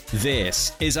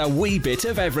This is A Wee Bit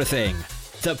of Everything,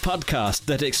 the podcast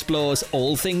that explores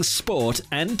all things sport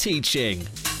and teaching.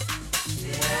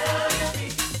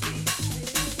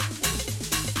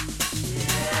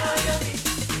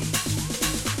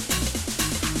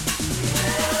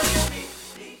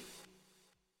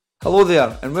 Hello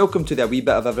there, and welcome to the A Wee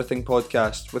Bit of Everything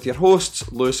podcast with your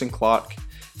hosts, Lewis and Clark.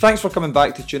 Thanks for coming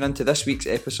back to tune in to this week's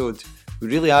episode. We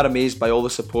really are amazed by all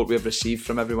the support we have received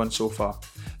from everyone so far.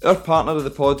 Our partner of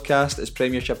the podcast is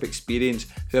Premiership Experience,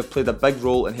 who have played a big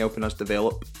role in helping us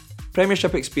develop.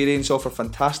 Premiership Experience offer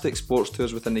fantastic sports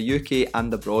tours within the UK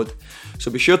and abroad,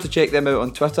 so be sure to check them out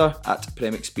on Twitter at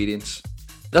Prem Experience.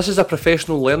 This is a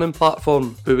professional learning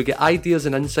platform where we get ideas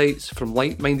and insights from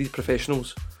like-minded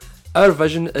professionals. Our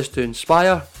vision is to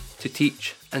inspire, to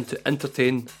teach and to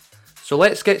entertain. So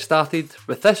let's get started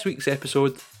with this week's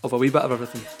episode of A Wee Bit of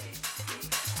Everything.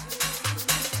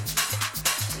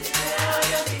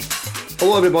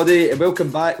 Hello everybody, and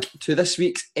welcome back to this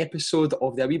week's episode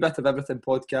of the A Wee Bit of Everything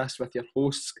podcast with your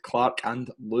hosts Clark and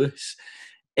Lewis.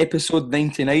 Episode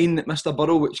 99, Mr.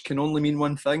 Burrow, which can only mean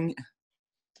one thing.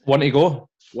 One to go.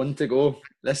 One to go.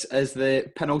 This is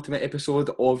the penultimate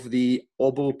episode of the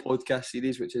AWBOE podcast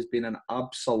series, which has been an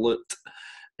absolute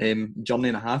journey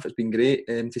and a half. It's been great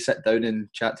to sit down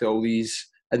and chat to all these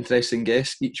interesting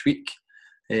guests each week.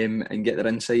 And get their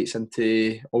insights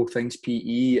into all things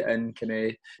PE and kind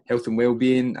of health and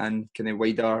well-being and kind of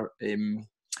wider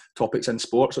topics in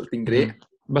sport. So it's been great.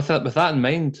 With that in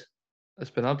mind, it's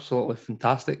been absolutely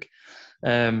fantastic.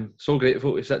 So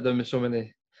grateful to sit down with so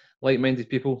many like-minded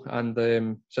people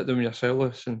and sit down with yourself,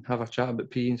 Lewis, and have a chat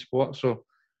about PE and sport. So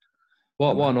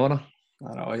what an honour.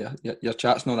 I know, your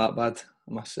chat's not that bad,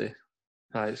 I must say.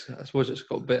 I suppose it's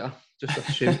got better. Just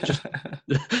a shame.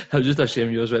 Just a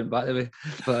shame yours went back to me.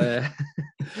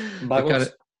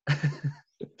 But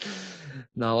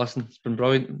no, listen, it's been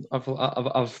brilliant.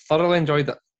 I've thoroughly enjoyed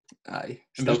it. Aye.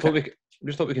 Just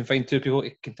hope we can find two people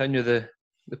to continue the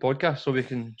podcast so we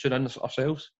can tune in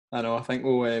ourselves. I know. I think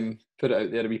we'll put it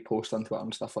out there, a wee post on Twitter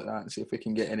and stuff like that, and see if we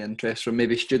can get any interest from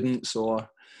maybe students or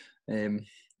kind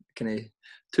of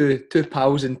two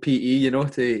pals in PE, you know,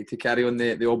 to carry on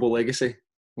the AWBOE legacy.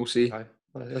 We'll see. Aye,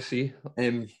 let's see.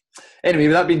 Anyway,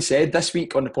 with that being said, this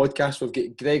week on the podcast we've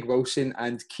got Greig Wilson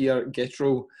and Keir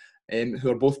Geatrell, who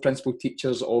are both principal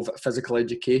teachers of physical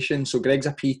education. So Greig's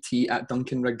a PT at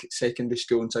Duncanrig Secondary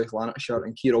School in South Lanarkshire,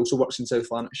 and Keir also works in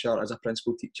South Lanarkshire as a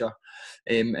principal teacher,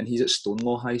 and he's at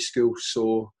Stonelaw High School.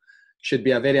 So should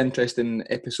be a very interesting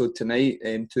episode tonight.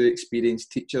 Two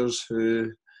experienced teachers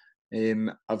who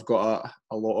I've got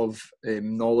a lot of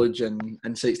knowledge and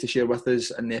insights to share with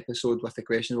us in the episode with the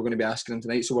questions we're going to be asking them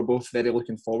tonight. So we're both very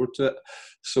looking forward to it.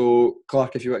 So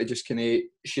Clark, if you want to just kind of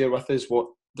share with us what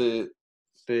the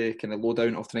kind of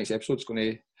lowdown of tonight's episode is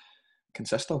going to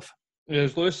consist of. Yeah,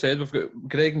 as Lewis said, we've got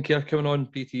Greig and Keir coming on,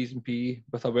 PTs and PE,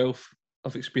 with a wealth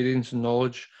of experience and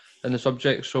knowledge in the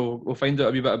subject. So we'll find out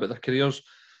a wee bit about their careers.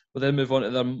 We'll then move on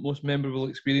to their most memorable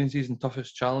experiences and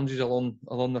toughest challenges along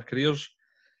their careers.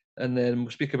 And then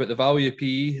we'll speak about the value of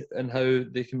PE and how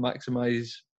they can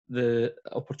maximise the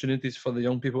opportunities for the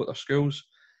young people at their schools.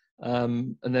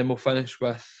 And then we'll finish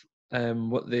with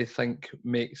what they think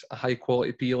makes a high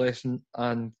quality PE lesson,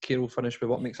 and Keir will finish with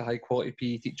what makes a high quality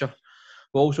PE teacher.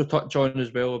 We'll also touch on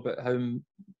as well about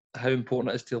how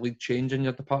important it is to lead change in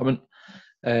your department,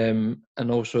 and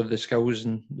also the skills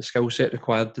and the skill set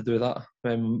required to do that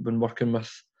when working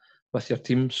with your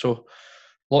team. So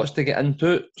lots to get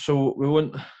into it. So we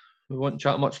won't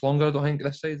chat much longer, I don't think,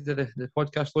 this side of the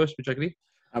podcast, Lewis. Would you agree?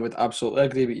 I would absolutely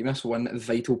agree, but you missed one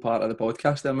vital part of the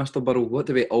podcast there, Mr. Burrow. What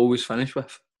do we always finish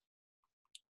with?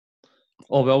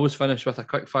 Oh, we always finish with a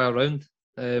quick fire round,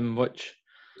 which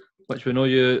we know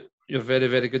you're very,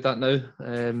 very good at now.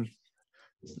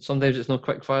 Sometimes it's not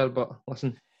quick fire, but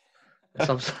listen,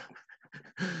 we're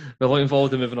looking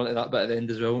forward to moving on to that bit at the end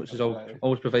as well, which is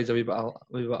always provides a wee bit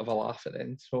of a laugh at the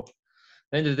end. So at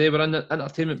the end of the day, we're in the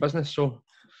entertainment business, so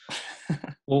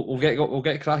we'll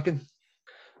get cracking.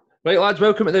 Right, lads,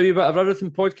 welcome to the Wee Bit of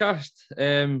Everything podcast.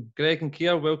 Greig and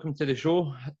Keir, welcome to the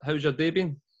show. How's your day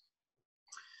been?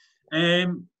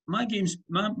 My day's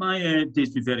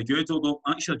been very good, although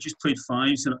actually I just played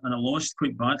fives and I lost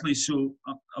quite badly, so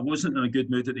I wasn't in a good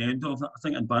mood at the end of it. I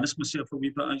think I embarrassed myself a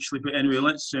wee bit actually, but anyway,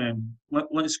 let's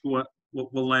go.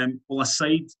 We'll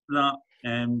aside that.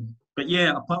 But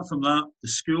yeah, apart from that, the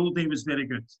school day was very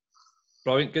good.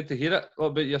 Brilliant, good to hear it. What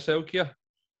about yourself, Keir?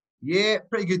 Yeah,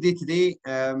 pretty good day today,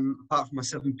 apart from a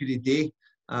 7-period day.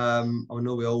 I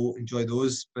know we all enjoy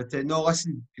those. But no,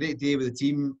 listen, great day with the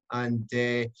team, and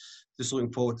just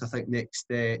looking forward to, I think,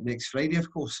 next Friday,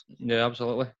 of course. Yeah,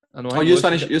 absolutely. I know. Oh, you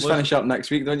finish up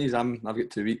next week, don't you? I've got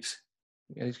 2 weeks.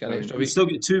 Yeah, he's got an extra You've week. still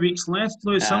got 2 weeks left,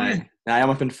 Lewis, haven't you? I am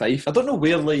up in Fife. I don't know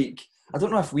where, I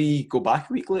don't know if we go back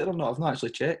a week later or not. I've not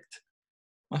actually checked.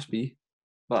 Must be.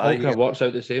 But All kind of works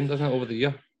out the same, doesn't it, over the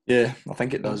year? Yeah, I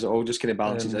think it does. It all just kind of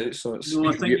balances out. So it's No,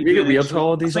 I think we get weird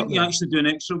holidays. I think you actually do an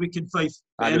extra week in Fife.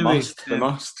 Anyway, we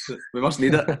must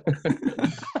need it.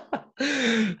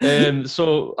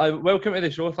 So welcome to the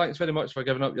show. Thanks very much for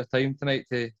giving up your time tonight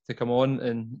to come on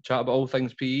and chat about all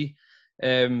things PE.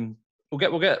 We'll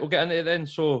get into it then.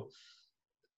 So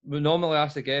we normally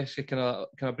ask the guests a kind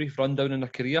of brief rundown in their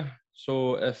career.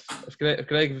 So if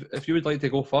Greg, if you would like to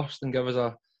go first and give us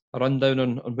a rundown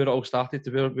on where it all started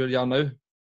to where you are now.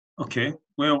 Okay.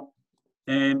 Well,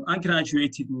 I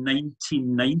graduated in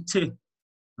 1990.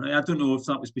 Right? I don't know if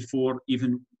that was before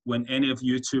even when any of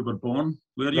you two were born.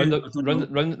 Were you? Round about then.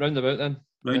 Round about that.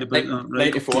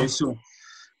 Right. 94. Okay, so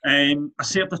I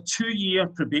served a 2-year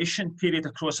probation period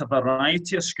across a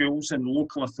variety of schools and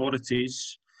local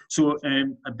authorities. So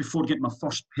before getting my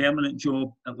first permanent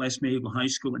job at Maximise High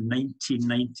School in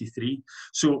 1993.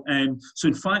 So in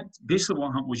fact, basically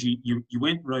what happened was you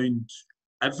went round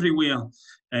everywhere,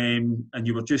 and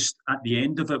you were just at the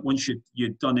end of it. Once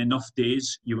you'd done enough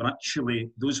days,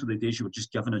 those were the days you were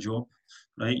just given a job,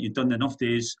 right? You'd done enough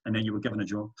days, and then you were given a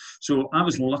job. So I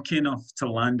was lucky enough to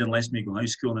land in Maximise High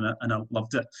School, and I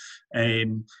loved it.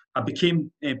 I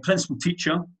became a principal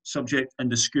teacher subject in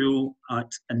the school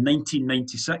in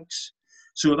 1996.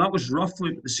 So that was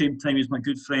roughly at the same time as my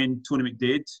good friend Tony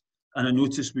McDade. And I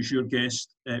noticed was your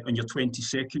guest on your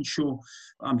 22nd show.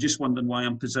 I'm just wondering why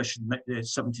I'm positioned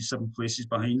 77 places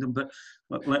behind him, but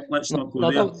let's not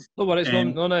go there. No worries,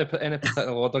 not any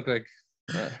particular order, Greg.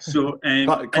 So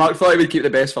Clark thought he would keep the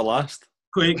best for last.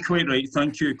 Quite right.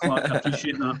 Thank you, Clark. I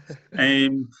appreciate that.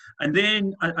 And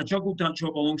then I juggled that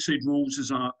job alongside roles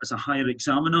as a higher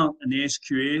examiner in the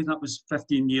SQA. That was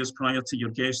 15 years prior to your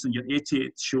guest on your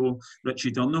 88th show,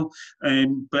 Richie Dunno.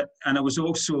 And I was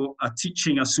also a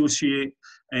teaching associate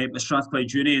at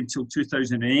Strathclyde Uni until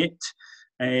 2008.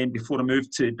 Before I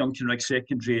moved to Duncanrig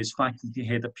Secondary as faculty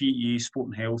head of PE, Sport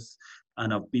and Health,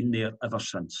 and I've been there ever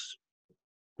since.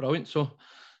 Brilliant. So,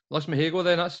 Maximise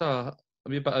then, that's a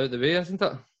wee bit out of the way, isn't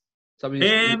it?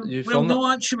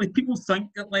 Actually, people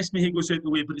think that Maximise goes out the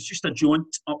way, but it's just a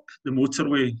jaunt up the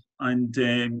motorway, and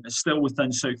it's still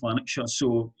within South Lanarkshire.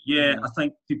 So, I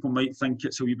think people might think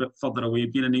it's a wee bit further away.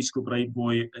 Being an East Kilbride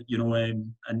boy,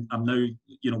 and I'm now,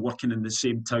 working in the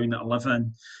same town that I live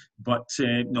in. But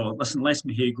no, listen,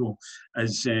 Maximise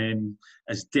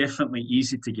is definitely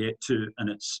easy to get to, and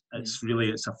it's a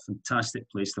fantastic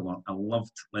place to work. I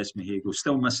loved Maximise.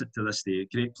 Still miss it to this day.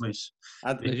 Great place.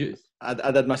 I did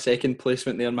my second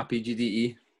placement there in my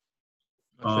PGDE.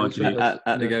 Oh, at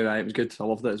the go, it was good. I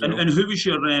loved it as well. And who was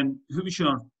your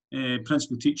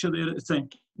principal teacher there at the time?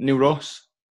 Neil Ross.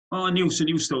 Oh, Neil. So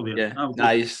Neil's still there.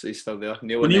 Yeah, he's still there.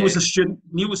 Neil was a student.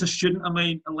 Neil was a student of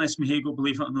mine at Maximise,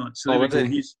 believe it or not. So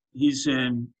he's he's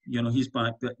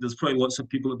back. There's probably lots of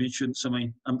people that have been students of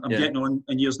mine. I'm getting on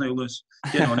in years now, Lewis.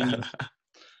 Getting on in years.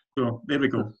 So there we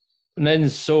go. And then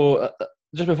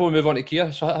just before we move on to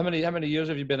Keir, so how many years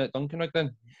have you been at Duncanrig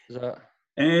then? Is that?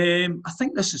 I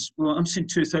think this is, I'm saying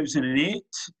 2008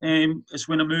 is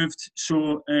when I moved.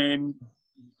 So,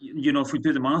 if we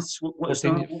do the maths, what is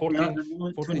that?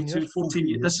 14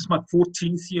 years. This is my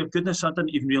 14th year. Goodness, I didn't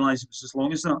even realise it was as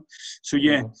long as that. So,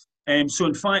 so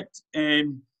in fact,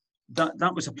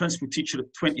 that was a principal teacher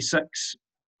at 26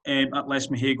 at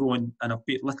Maximise, and I've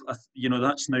been,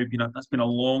 that's been a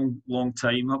long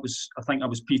time. I think I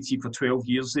was PT for 12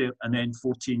 years there, and then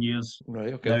 14 years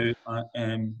now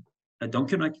at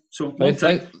Duncanrig. So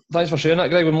thanks for sharing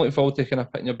that, Greg. I'm looking forward to kind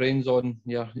of picking your brains on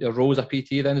your role as a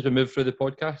PT then as we move through the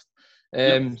podcast.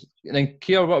 And then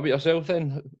Keir, what about yourself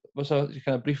then? What's a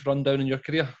kind of brief rundown in your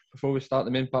career before we start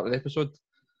the main part of the episode?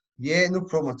 Yeah, no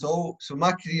problem at all. So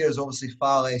my career is obviously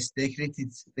far less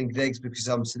decorated than Greg's because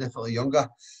I'm significantly younger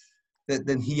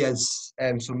than he is.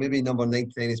 So maybe number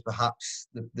 99 is perhaps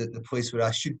the place where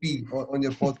I should be on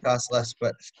your podcast list.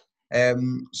 But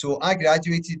so I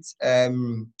graduated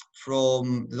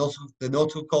from the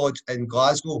Nautical College in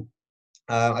Glasgow.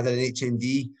 I did an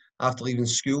HND after leaving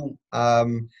school.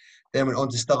 Then went on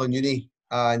to Stirling Uni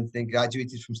and then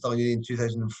graduated from Stirling Uni in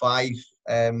 2005.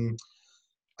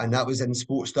 And that was in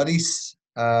sports studies.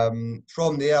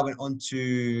 From there, I went on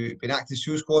to be an active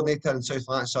schools coordinator in South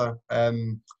Lanarkshire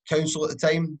Council at the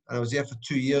time. And I was there for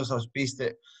 2 years. I was based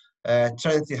at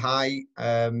Trinity High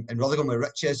in Rutherglen, where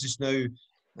Richie is just now.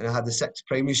 And I had the 6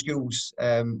 primary schools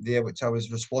there, which I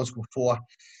was responsible for.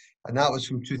 And that was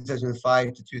from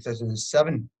 2005 to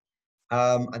 2007.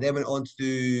 I then went on to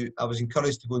do, I was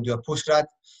encouraged to go and do a postgrad.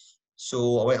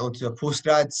 So I went on to do a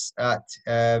postgrads at,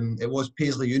 it was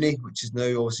Paisley Uni, which is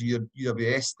now obviously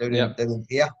UWS down in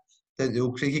here, down at the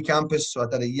old Craigie campus. So I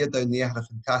did a year down there, had a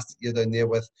fantastic year down there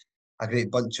with a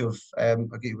great bunch of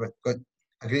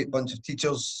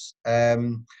teachers.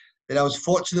 Then I was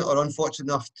fortunate or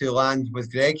unfortunate enough to land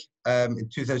with Greig in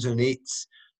 2008.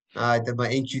 I did my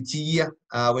NQT year.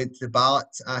 I went to the ballot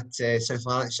at South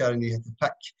Lanarkshire, and you had to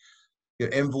pick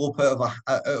your envelope out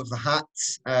of the hat,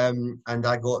 and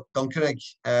I got Duncanrig.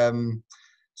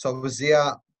 So I was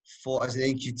there as an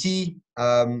NQT,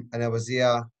 and I was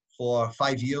there for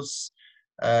 5 years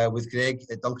with Greig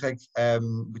at Duncanrig,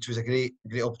 which was a great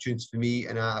opportunity for me,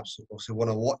 and I absolutely also won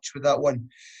a watch with that one.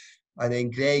 And then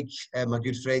Greig, my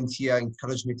good friend here,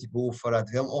 encouraged me to go for a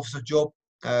development officer job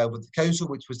with the council,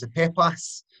 which was the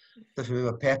PEPAS. If you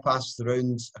remember, PEPAS was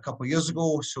around a couple of years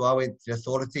ago, so I went to the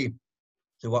authority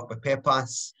to work with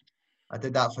PEPAS. I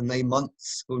did that for 9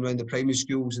 months, going around the primary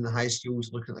schools and the high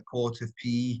schools, looking at the quality of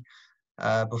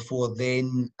PE, before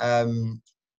then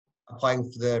applying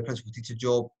for the principal teacher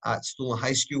job at Stonelaw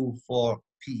High School for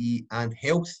PE and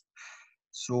health.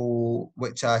 So,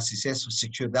 which I successfully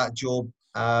secured that job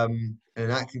in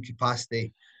an acting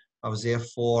capacity. I was there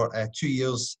for 2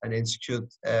 years and then secured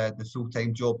the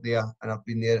full-time job there, and I've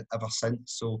been there ever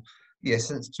since. So, yeah,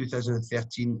 since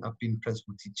 2013, I've been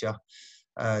principal teacher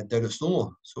down at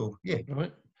Stonelaw. So, yeah.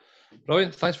 Right.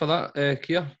 Brilliant. Thanks for that,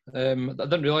 Keir. I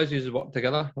didn't realise you worked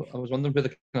together. I was wondering where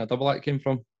the kind of double act came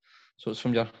from. So it's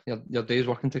from your days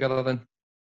working together then.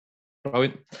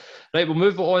 Brilliant. Right, we'll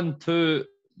move on to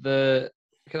the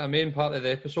kind of main part of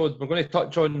the episode. We're going to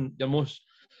touch on your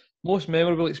most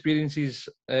memorable experiences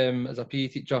as a PE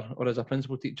teacher or as a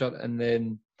principal teacher, and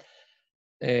then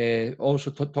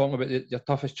also talking about your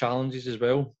toughest challenges as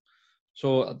well.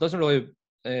 So it doesn't really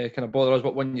kind of bother us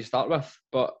what one you start with,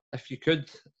 but if you could,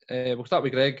 we'll start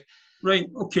with Greig. Right,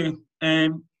 okay.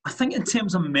 I think in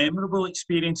terms of memorable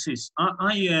experiences,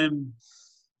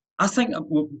 I think,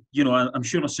 you know, I'm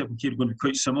sure myself and Keir are going to be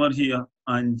quite similar here,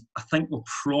 and I think we'll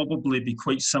probably be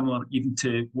quite similar even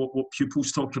to what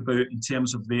pupils talk about in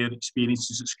terms of their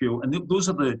experiences at school. And those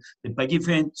are the big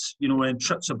events, you know,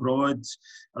 trips abroad.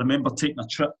 I remember taking a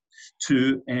trip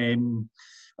to,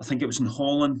 I think it was in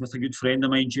Holland with a good friend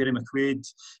of mine, Jerry McQuaid,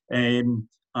 and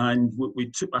I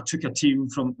took a team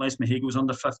from Les Mahego's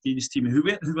under-15s team who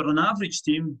were an average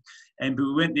team, but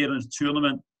we went there in a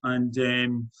tournament, and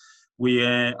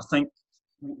I think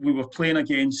we were playing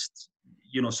against,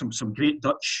 you know, some great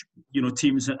Dutch, you know,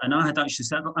 teams, and I had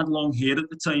long hair at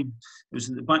the time. It was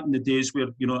back in the days where,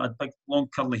 you know, I had big long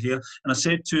curly hair, and I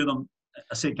said to them,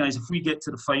 guys, if we get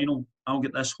to the final, I'll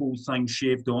get this whole thing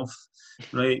shaved off,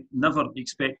 right? Never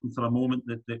expecting for a moment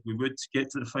that we would get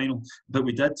to the final, but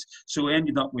we did. So we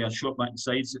ended up with a short back and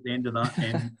sides at the end of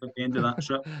that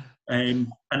trip. And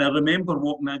I remember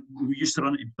walking in, we used to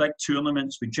run into big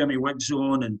tournaments with Jimmy Wiggs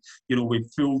on, and, you know,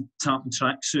 with full tap and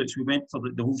tracksuits. We went for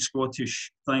the whole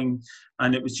Scottish thing,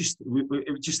 and it was just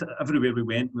everywhere we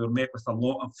went, we were met with a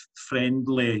lot of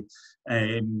friendly,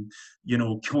 you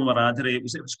know, camaraderie. It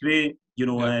was great, you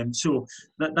know. Yeah. So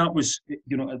that was,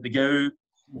 you know, at the GOW.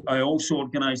 I also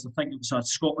organised, I think it was a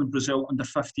Scotland-Brazil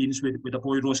under-15s with a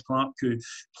boy, Ross Clark, who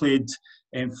played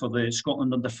for the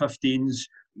Scotland under-15s,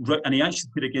 and he actually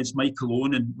played against Michael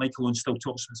Owen, and Michael Owen still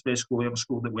talks about the best goal he ever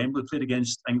scored at Wembley. Played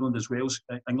against England as well,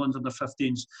 England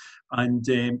under-15s,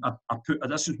 and I put,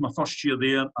 this was my first year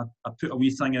there, I put a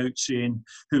wee thing out saying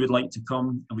who would like to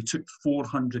come, and we took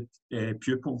 400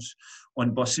 pupils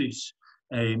on buses.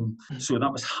 So that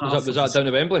was half. Was that down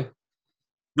to Wembley?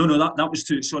 No,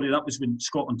 that was when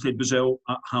Scotland played Brazil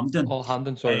at Hampden. Oh,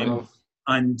 Hampden, sorry.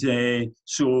 And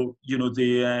so, you know,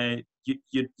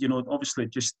 you know, obviously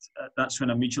just that's when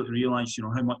I immediately realised, you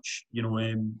know, how much, you know,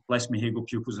 Les Mahego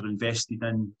pupils are invested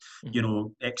in, you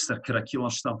know, extracurricular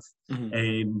stuff.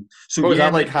 Mm-hmm. So what was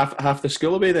that, like half the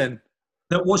school away then?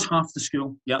 That was half the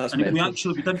school, yeah. That's and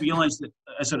mental. we didn't realise that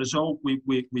as a result, we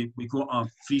got a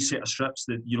free set of strips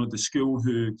that, you know, the school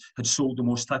who had sold the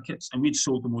most tickets, and we'd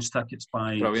sold the most tickets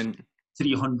by Brilliant.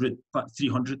 300,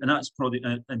 and that's probably,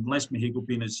 and Les Mahego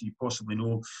being, as you possibly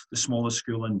know, the smallest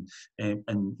school in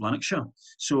Lanarkshire.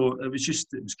 So it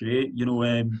was great, you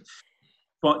know.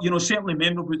 But, you know, certainly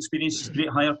memorable experiences, great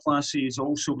higher classes.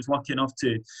 Also was lucky enough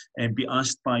to be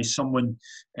asked by someone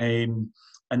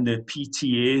in the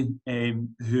PTA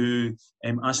who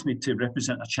asked me to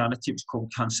represent a charity. It was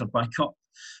called Cancer Backup.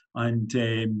 and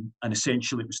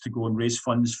essentially it was to go and raise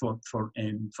funds for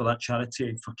that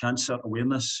charity for cancer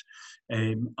awareness.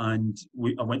 And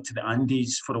I went to the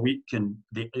Andes for a week and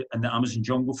the Amazon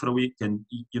jungle for a week, and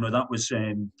that was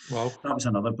wow. That was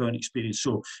another brilliant experience.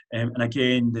 So and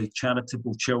again, the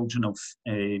charitable children of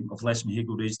Les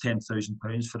Mahego raised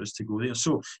 £10,000 for us to go there.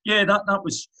 So yeah, that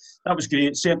was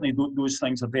great. Certainly those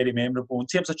things are very memorable. In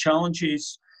terms of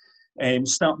challenges,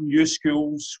 starting new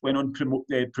schools when on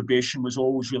probation was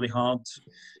always really hard.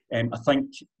 I think,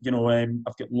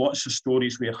 I've got lots of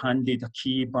stories where handed a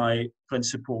key by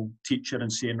principal, teacher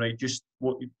and saying, right, there's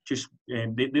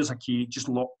a key, just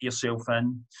lock yourself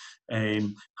in.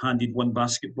 Handed one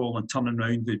basketball and turning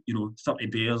around with, 30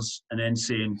 bears and then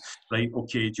saying, right,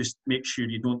 okay, just make sure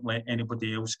you don't let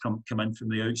anybody else come in from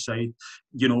the outside.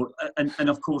 And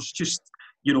of course, just,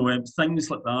 things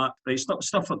like that, right?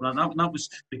 Stuff like that. That was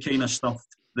the kind of stuff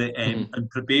that in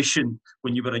probation,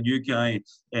 when you were a new guy,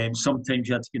 sometimes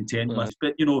you had to contend with.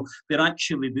 But they're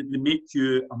actually they make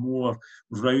you a more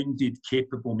rounded,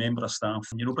 capable member of staff.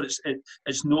 But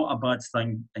it's not a bad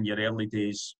thing in your early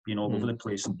days, being all over the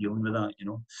place and dealing with that.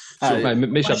 So it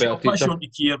makes you a better teacher. On to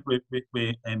Keir with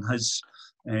his.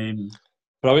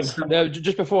 Brilliant. Now,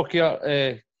 just before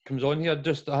Keir comes on here,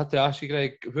 I had to ask you,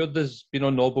 Greg, where does being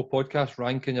on the AWBOE podcast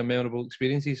rank in your memorable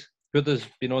experiences? Where does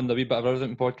being on the Wee Bit of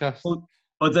Everything podcast?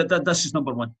 This is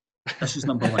number one. This is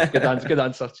number one. Good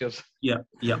answer. Cheers. Yeah.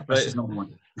 This is number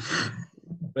one.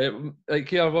 Right,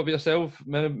 Keir, what about yourself?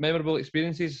 Memorable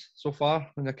experiences so far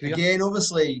in your career? Again,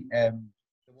 obviously,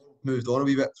 moved on a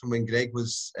wee bit from when Greg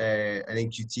was an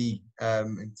NQT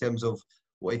in terms of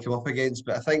what he came up against.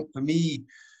 But I think for me,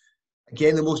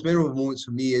 again, the most memorable moments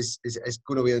for me is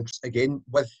going away again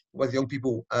with young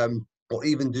people, or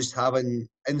even just having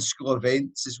in-school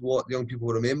events is what the young people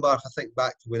will remember. If I think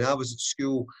back to when I was at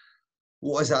school,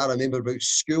 what is it I remember about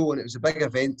school? And it was a big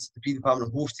event. The PE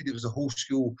department hosted. It was a whole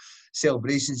school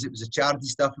celebrations. It was a charity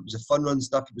stuff. It was a fun run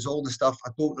stuff. It was all the stuff.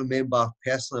 I don't remember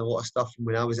personally a lot of stuff from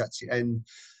when I was actually in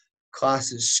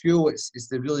class at school. It's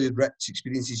the really rich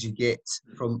experiences you get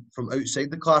from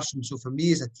outside the classroom. So for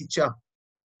me as a teacher,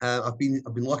 I've been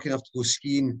lucky enough to go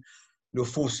skiing,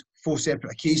 four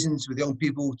separate occasions with young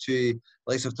people to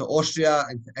Austria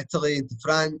and to Italy and to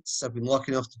France. I've been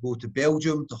lucky enough to go to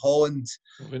Belgium, to Holland.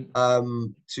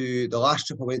 To the last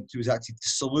trip I went to was actually to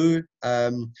Salou.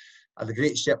 I had a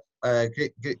great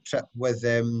trip with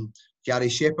Gary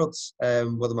Shepherd,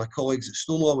 one of my colleagues at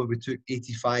Stonelaw, where we took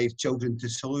 85 children to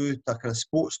Salou to a kind of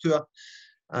sports tour.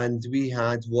 And we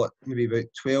had maybe about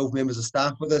 12 members of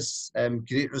staff with us.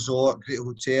 Great resort, great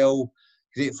hotel,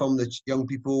 great fun with the young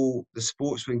people. The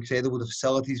sports were incredible. The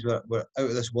facilities were out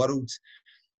of this world.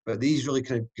 But these really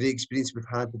kind of great experiences we've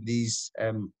had with these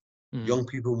young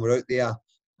people when we're out there,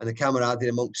 and the camaraderie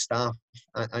amongst staff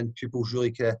and pupils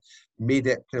really kind of made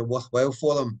it kind of worthwhile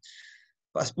for them.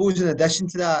 But I suppose in addition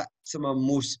to that, some of my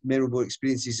most memorable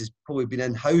experiences has probably been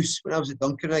in-house. When I was at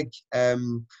Duncanrig,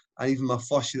 and even my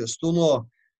first year at Stonelaw,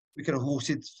 we kind of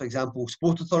hosted, for example,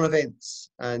 sportathon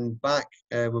events. And back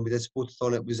when we did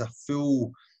sportathon, it was a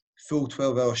full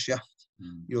 12-hour shift.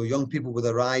 Young people would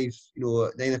arrive,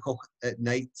 at 9 o'clock at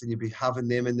night, and you'd be having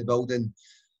them in the building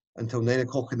until 9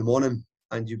 o'clock in the morning,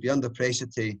 and you'd be under pressure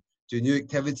to do new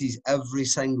activities every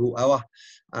single hour.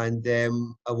 And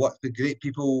I worked with great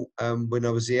people when I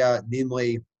was there,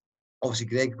 namely, obviously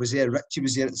Greg was there, Richie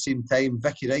was there at the same time,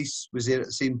 Vicky Rice was there at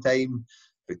the same time,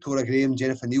 Victoria Graham,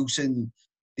 Jennifer Nielsen,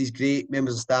 these great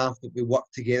members of staff that we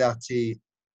worked together to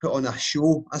put on a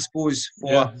show, I suppose,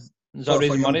 for Is that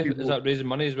raising money? People. Is that raising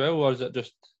money as well, or is it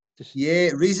just? Yeah,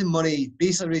 raising money.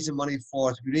 Basically, raising money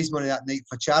we raised money that night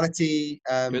for charity,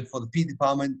 for the PE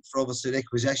department, for obviously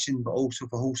requisition, but also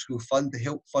for whole school fund to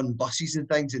help fund buses and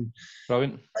things. And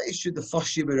brilliant. Pretty sure the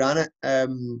first year we ran it,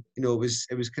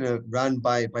 it was kind of ran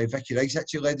by Vicky Rice.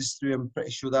 Actually led us through. I'm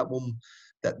pretty sure that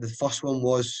the first one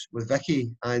was with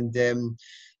Vicky, and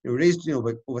we raised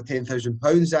over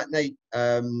 £10,000 that night,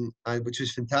 and which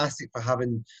was fantastic for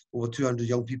having over 200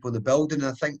 young people in the building. And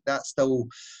I think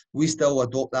we still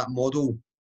adopt that model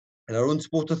in our own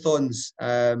sportathons.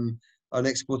 Our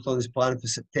next sportathon is planned for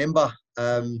September,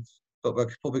 but we're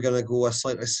probably going to go a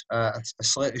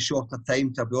slightly shorter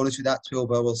time. To be honest with that,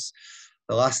 12 hours.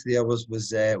 The last 3 hours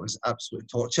was absolute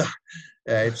torture,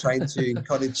 trying to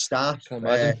encourage staff.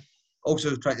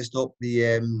 Also trying to stop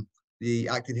the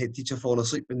acting head teacher falling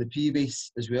asleep in the PE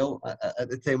base as well at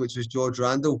the time, which was George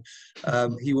Randall.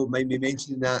 He won't mind me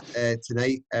mentioning that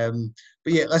tonight.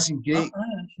 But yeah, listen, great.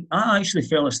 I actually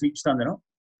fell asleep standing up.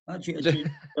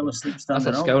 Fell asleep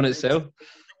standing up. That's a skill in itself.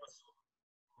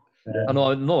 I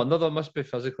know, no, another must be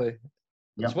physically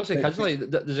Yeah. So what's the kids like?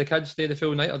 Does the kids stay the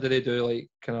full night, or do they do like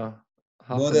kind of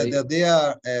half No, the night? they're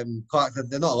there. Clark,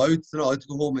 they're not allowed. They're not allowed to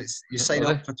go home. It's you sign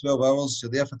up for 12 hours.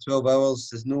 You're there for 12 hours.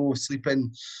 There's no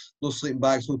sleeping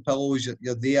bags, no pillows.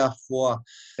 You're there for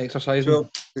Exercising.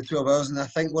 the 12 hours. And I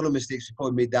think one of the mistakes we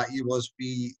probably made that year was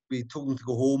we told them to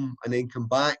go home and then come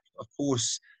back. Of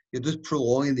course, you're just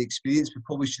prolonging the experience. We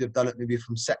probably should have done it maybe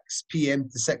from 6 p.m.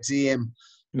 to 6 a.m.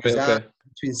 Because that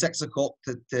between 6 o'clock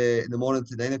in the morning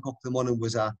to 9 o'clock in the morning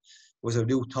was a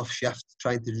real tough shift,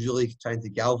 trying to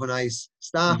galvanise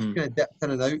staff. Kind of dipped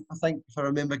in and out. I think if I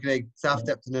remember, Greg, staff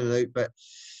dipped in and out, but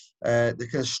the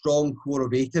kind of strong core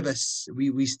of 8 of us,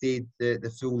 we stayed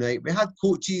the full night. We had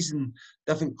coaches and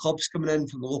different clubs coming in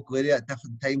from the local area at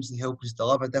different times and help us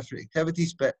deliver different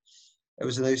activities, but it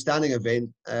was an outstanding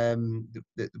event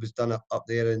that was done up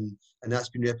there, and that's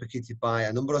been replicated by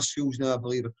a number of schools now, I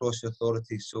believe, across the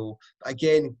authority. So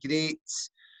again, great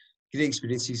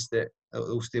experiences that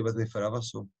will stay with me forever.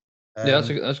 So yeah,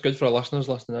 that's good for our listeners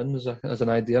listening in as an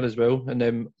idea as well.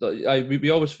 And we've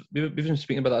been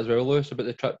speaking about that as well, Lewis, about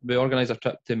the trip. We organised a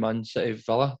trip to Man City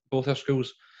Villa, both our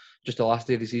schools, just the last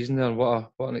day of the season there. And what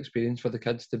an experience for the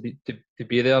kids to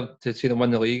be there, to see them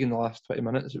win the league in the last 20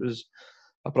 minutes. It was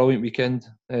a brilliant weekend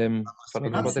for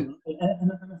everybody.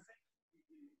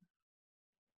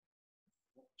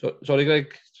 Sorry,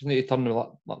 Greg, just need to turn the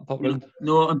laptop round.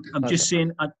 No, I'm just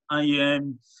saying, I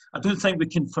don't think we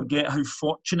can forget how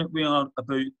fortunate we are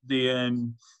about the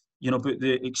about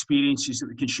the experiences that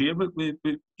we can share with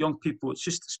young people.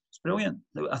 It's brilliant.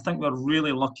 I think we're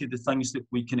really lucky the things that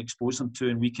we can expose them to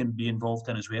and we can be involved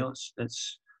in as well.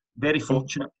 It's very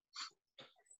fortunate.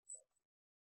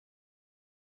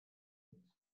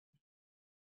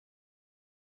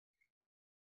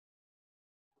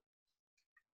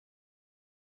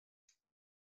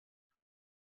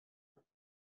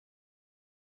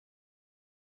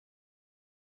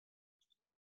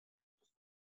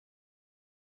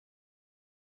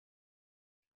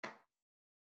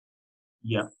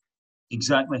 Yeah,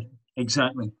 exactly.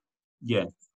 Yeah,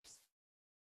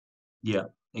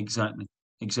 exactly.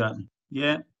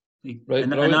 Yeah, Right,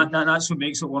 and that's what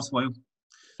makes it worthwhile.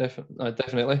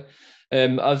 Definitely.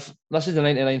 This is the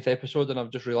 99th episode, and I've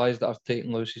just realised that I've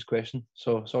taken Lewis's question.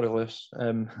 So sorry, Lewis.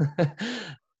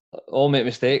 All make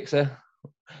mistakes.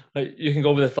 Right, you can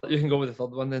go with the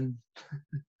third one then.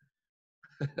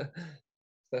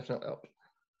 Definitely up.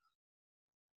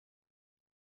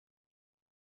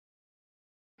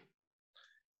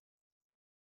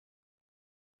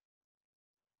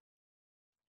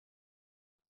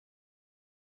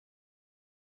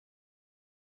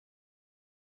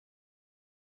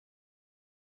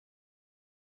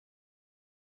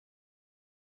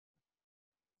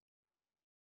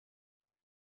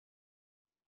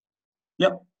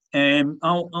 Yep.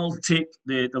 I'll take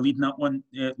the lead in that one,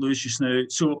 Lewis, just now.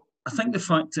 So I think the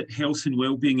fact that health and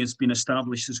wellbeing has been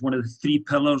established as one of the 3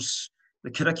 pillars,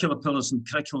 the curricular pillars and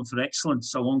curriculum for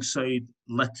excellence, alongside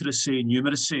literacy and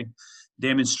numeracy,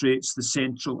 demonstrates the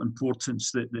central importance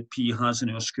that PE has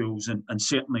in our schools, and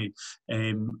certainly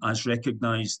as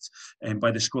recognised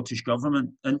by the Scottish Government.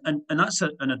 And that's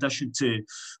in addition to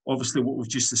obviously what we've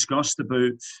just discussed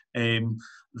about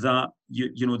that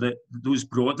that those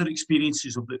broader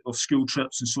experiences of school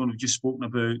trips and so on we've just spoken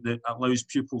about, that allows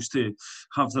pupils to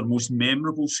have their most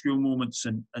memorable school moments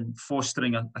and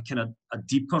fostering a kind of a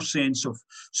deeper sense of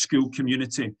school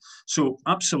community. So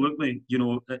absolutely,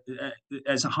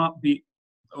 as a heartbeat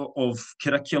of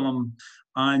curriculum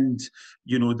and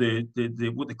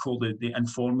the what they call the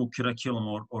informal curriculum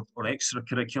or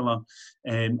extracurricular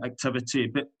activity.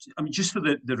 But I mean, just for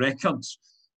the records,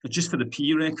 just for the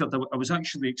PE record, I was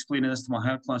actually explaining this to my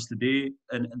higher class today,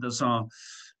 and there's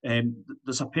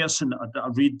a person that I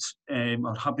read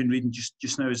or have been reading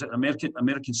just now, is an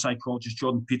American psychologist,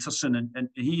 Jordan Peterson, and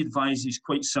he advises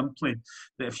quite simply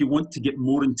that if you want to get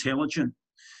more intelligent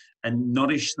and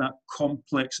nourish that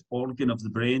complex organ of the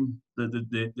brain,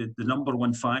 the number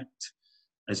one fact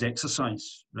is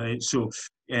exercise, right? So,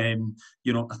 I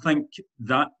think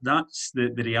that's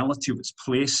the reality of its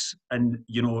place, and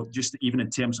just even in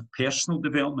terms of personal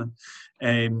development.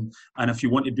 And if you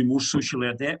want to be more socially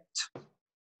adept,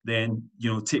 then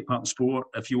take part in sport.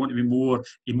 If you want to be more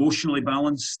emotionally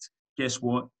balanced, guess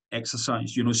what?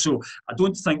 Exercise. So I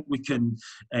don't think we can.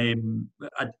 I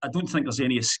don't think there's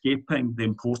any escaping the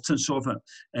importance of it.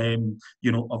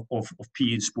 Of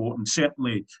PE and sport, and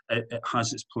certainly it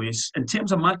has its place in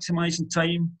terms of maximising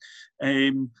time.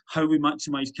 How we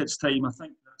maximise kids' time, I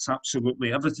think that's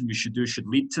absolutely everything we should do should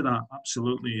lead to that.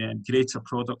 Absolutely, and greater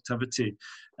productivity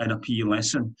in a PE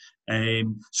lesson.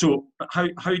 So how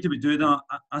do we do that?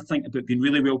 I think about being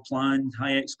really well planned,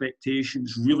 high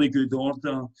expectations, really good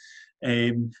order.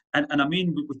 And I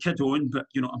mean, we kid on, but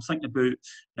I'm thinking about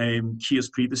Keir's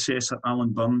predecessor,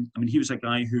 Alan Byrne. I mean, he was a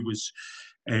guy who was,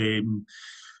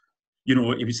 he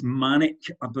was manic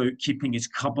about keeping his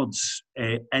cupboards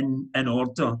in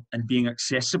order and being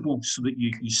accessible, so that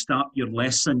you start your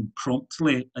lesson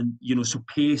promptly, and so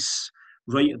pace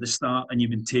right at the start, and you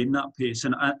maintain that pace.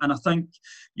 And I think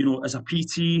as a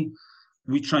PT,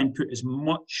 we try and put as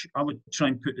much, I would try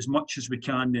and put as much as we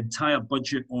can, the entire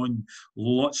budget on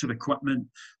lots of equipment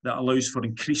that allows for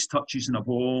increased touches in a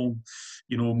ball,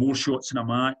 more shots in a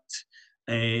mat.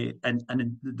 And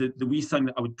the wee thing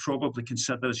that I would probably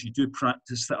consider is you do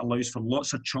practice that allows for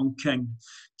lots of chunking,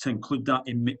 to include that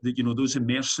in those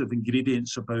immersive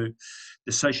ingredients about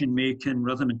decision making,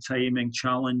 rhythm and timing,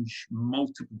 challenge,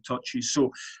 multiple touches.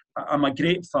 So I'm a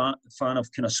great fan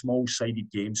of kind of small-sided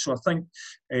games. So I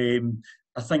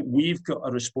think we've got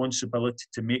a responsibility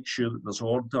to make sure that there's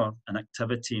order and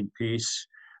activity and pace,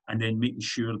 and then making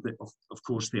sure that of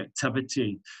course the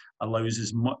activity allows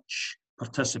as much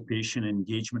participation and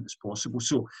engagement as possible.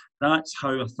 So that's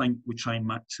how I think we try and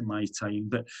maximise time.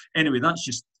 But anyway, that's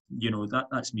just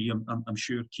that's me. I'm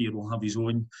sure Keir will have his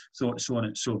own thoughts on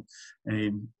it. So,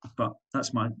 but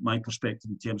that's my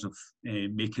perspective in terms of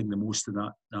making the most of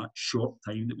that short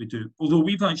time that we do. Although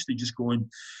we've actually just gone,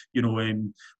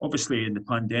 obviously in the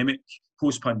pandemic,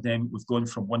 post-pandemic, we've gone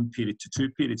from 1 period to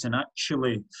 2 periods, and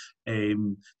actually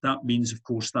that means, of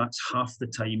course, that's half the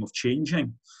time of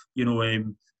changing.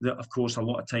 That of course a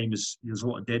lot of time there's a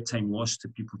lot of dead time lost to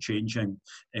people changing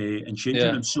and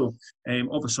changing them. So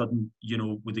all of a sudden,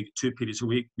 with the 2 periods a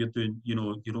week, you're doing,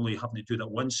 you're only having to do that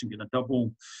once and get a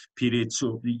double period.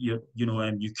 So you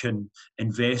can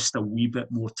invest a wee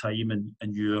bit more time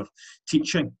in your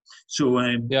teaching. So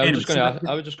I was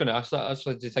just going to ask that.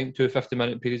 Actually, do you think 2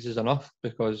 50-minute periods is enough?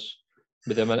 Because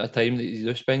with the amount of time that you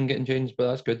do spend getting changed, but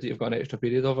that's good that you've got an extra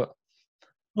period of it.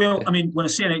 Well, I mean, when I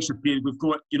say an extra period, we've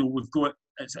got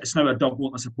it's now a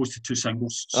double as opposed to 2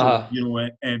 singles. So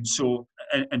so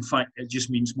in fact, it just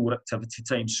means more activity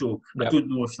time. So I don't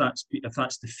know if that's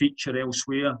the feature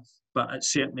elsewhere, but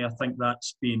certainly I think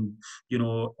that's been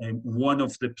one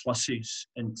of the pluses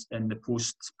in the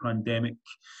post-pandemic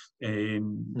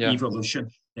evolution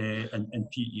in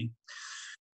PE.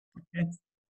 Okay.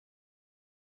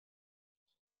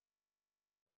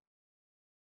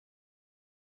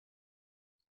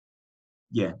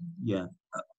 Yeah.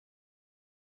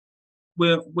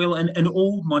 Well, in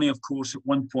old money, of course, at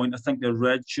one point, I think the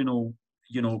original,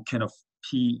 kind of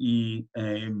PE,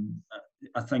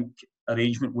 I think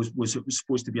arrangement was it was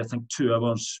supposed to be, I think, 2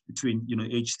 hours between,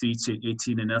 age 3 to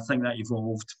 18, and I think that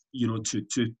evolved, to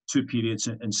 2 periods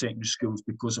in secondary schools,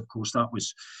 because, of course,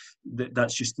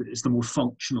 that's just, it's the more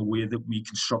functional way that we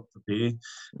construct the day.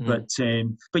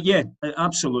 But yeah,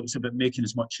 absolutely, it's about making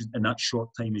as much in that short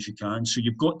time as you can. So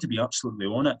you've got to be absolutely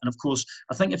on it. And of course,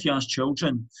 I think if you ask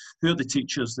children who are the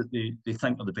teachers that they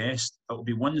think are the best, it'll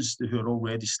be ones who are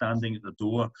already standing at the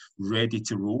door ready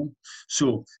to roll.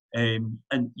 So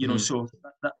so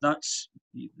that's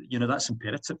that's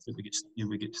imperative that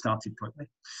we get started quickly.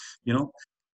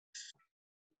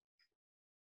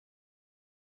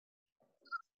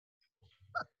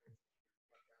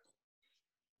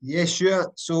 Yeah,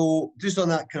 sure. So just on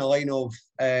that kind of line of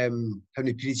how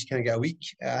many periods you kind of get a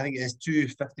week, I think it's 2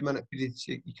 50-minute periods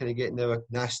you kind of get now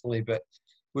nationally, but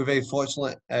we're very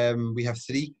fortunate. We have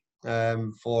 3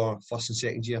 for first and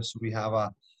second year. So we have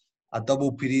a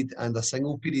double period and a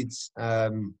single period.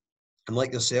 And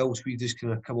like yourselves, we just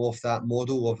kind of come off that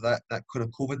model of that kind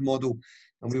of COVID model,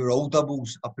 and we were all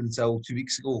doubles up until 2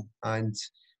 weeks ago. And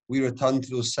we returned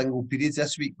to those single periods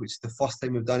this week, which is the first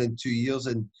time we've done in 2 years.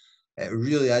 And it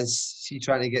really is,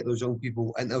 trying to get those young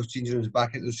people into those changing rooms,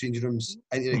 back into those changing rooms,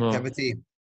 into activity.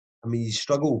 I mean, you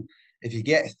struggle if you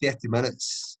get 30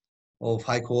 minutes of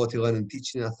high quality learning and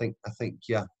teaching. I think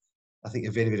you're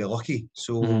very, very lucky.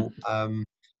 So,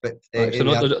 but they're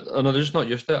just not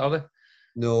used to it, are they?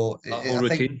 No, that whole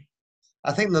routine.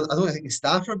 I don't think the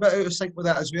staff are a bit out of sync with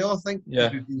that as well. I think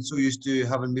because we've been so used to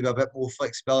having maybe a bit more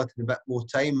flexibility and a bit more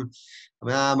time. I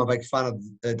mean, I'm a big fan of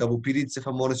the double periods, if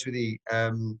I'm honest with you. I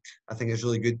think it's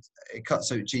really good. It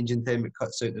cuts out changing time. It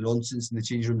cuts out the nonsense in the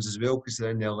change rooms as well, because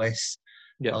they're in there less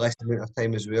amount of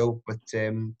time as well. But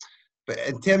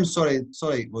in terms, sorry,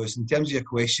 Lewis, in terms of your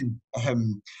question,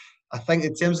 I think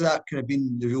in terms of that kind of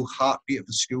being the real heartbeat of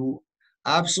the school,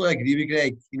 I absolutely agree with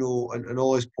Greg, and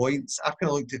all his points. I've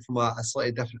kind of looked at it from a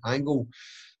slightly different angle.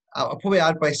 I'll probably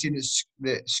add by saying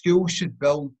that schools should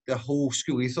build their whole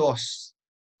school ethos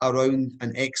around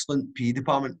an excellent PE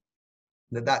department.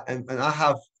 And I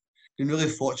have been really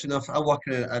fortunate enough. I work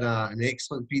in an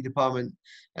excellent PE department,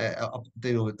 at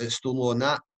Stonelaw, and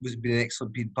that was been an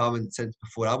excellent PE department since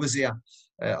before I was there,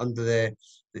 under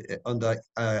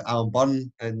Alan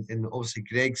Byrne, and obviously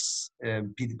Greig's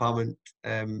PE department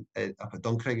up at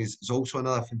Duncanrig is also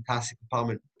another fantastic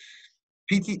department.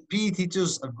 PE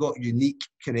teachers have got unique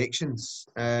connections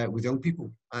with young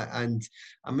people, and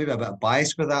I'm maybe a bit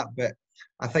biased with that, but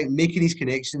I think making these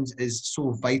connections is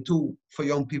so vital for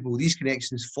young people. These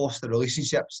connections foster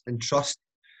relationships and trust,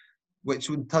 which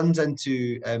turns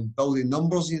into building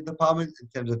numbers in the department in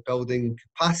terms of building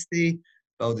capacity,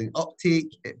 building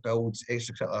uptake. It builds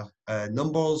extracurricular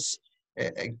numbers.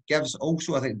 It gives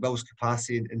also, I think, builds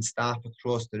capacity in staff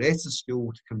across the rest of the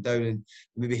school to come down and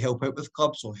maybe help out with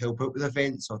clubs or help out with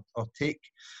events or take.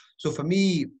 So for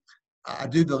me, I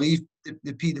do believe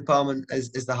the PE department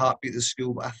is the heartbeat of the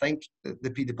school, but I think that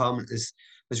the PE department is,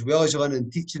 as well as learning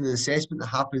and teaching and assessment that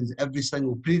happens every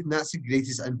single period, and that's the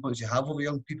greatest influence you have over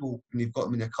young people when you've got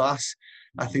them in your class.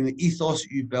 I think the ethos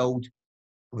that you build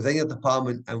within your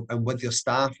department and with your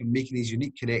staff and making these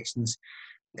unique connections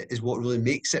is what really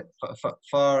makes it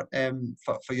for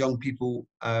young people.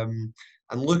 And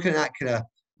looking at kind of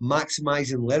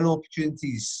maximising learning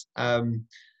opportunities.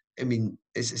 I mean,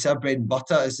 it's our bread and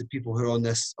butter as the people who are on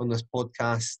this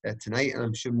podcast tonight, and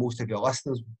I'm sure most of your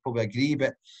listeners will probably agree.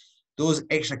 But those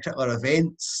extracurricular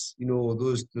events,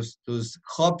 those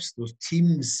clubs, those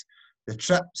teams, the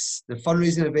trips, the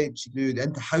fundraising events you do, the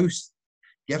inter-house,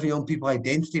 giving young people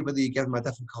identity, whether you give them a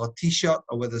different colour T-shirt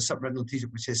or whether there's something written on a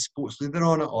T-shirt which says sports leader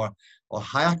on it, or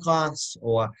higher class,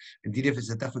 or indeed if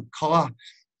it's a different colour.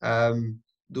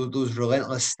 Those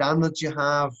relentless standards you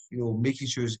have, making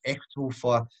sure it's equitable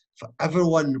for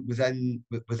everyone within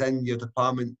your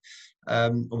department,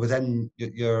 or within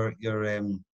your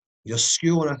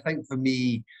school. And I think for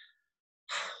me,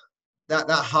 that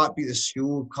heartbeat of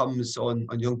school comes on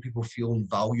young people feeling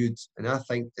valued. And I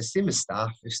think the same as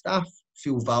staff. If staff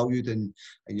feel valued and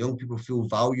young people feel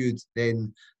valued,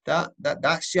 then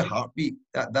that's your heartbeat.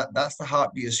 That's the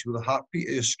heartbeat of school. The heartbeat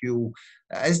of your school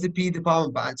is the PE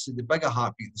department, but actually the bigger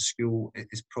heartbeat of the school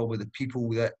is probably the people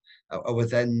that are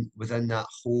within that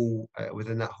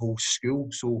whole school.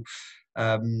 So,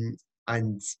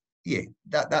 and yeah,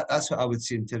 that's what I would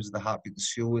say in terms of the heartbeat of the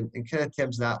school, and kind of in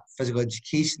terms of that physical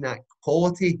education, that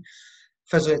quality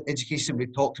physical education we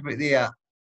talked about there.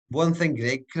 One thing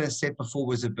Greig kind of said before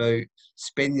was about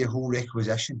spending your whole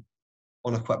requisition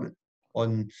on equipment.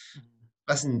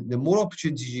 Listen, the more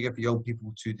opportunities you give for young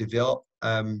people to develop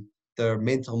their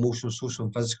mental, emotional, social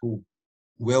and physical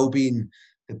well-being,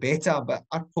 the better. But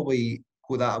I'd probably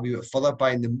go that a wee bit further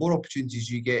by, and the more opportunities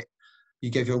you give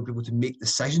young people to make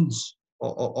decisions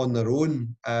on their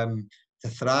own, to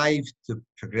thrive, to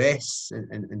progress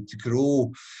and to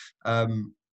grow.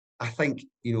 I think,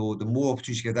 the more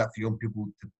opportunities you give that for young people,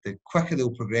 the quicker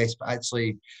they'll progress, but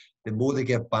actually the more they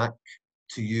give back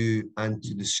to you and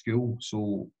to the school.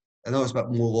 So I know it's a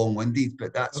bit more long-winded,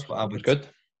 but that's what I would... Good.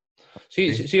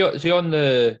 See on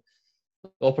the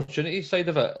opportunity side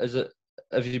of it,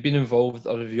 have you been involved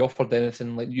or have you offered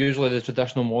anything? Like usually the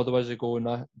traditional model is to go in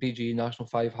a BG National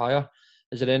 5 higher.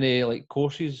 Is there any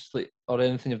courses or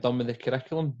anything you've done with the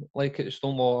curriculum like at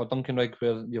Stonelaw or Duncanrig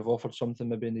where you've offered something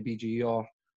maybe in the BG or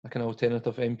like an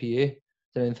alternative MPA? Is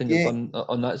there anything you've done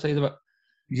on that side of it?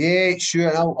 Yeah, sure.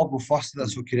 And I'll go first.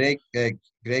 That's okay,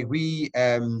 Greig. We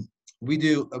have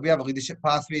a leadership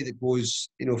pathway that goes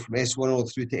from S1 all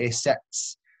through to S6.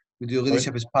 We do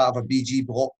leadership as part of a BG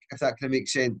block, if that kind of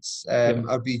makes sense.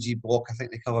 Our BG block, I think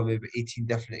they cover maybe 18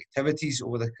 different activities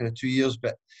over the kind of 2 years.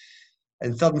 But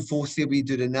in third and fourth year, we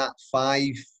do the NAT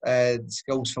 5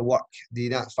 Skills for Work, the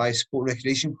NAT 5 Sport and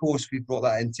Recreation course. We brought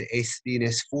that into S3 and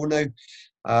S4 now,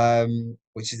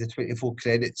 which is the 24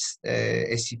 credits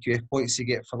SCQF points you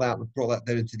get for that. We've brought that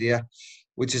down into there,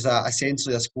 which is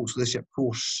essentially a sports leadership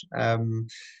course.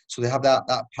 So they have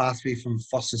that pathway from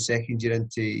first and second year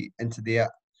into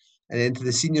there. And then to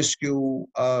the senior school,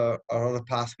 our other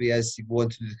pathway is to go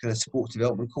into the kind of sports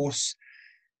development course.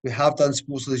 We have done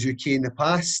Sports Leaders UK in the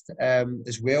past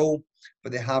as well,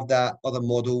 but they have that other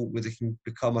model where they can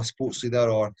become a sports leader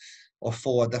or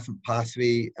follow a different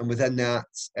pathway. And within that,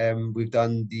 we've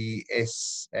done the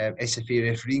SFA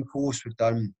refereeing course. We've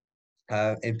done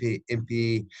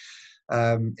MPA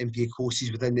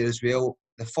courses within there as well.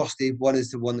 The first aid one is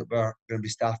the one that we're going to be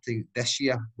starting this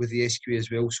year with the SQA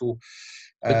as well. So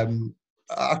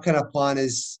our kind of plan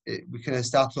is we kind of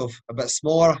start off a bit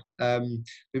smaller.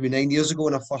 Maybe 9 years ago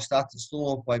when I first started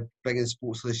Stonelaw by bringing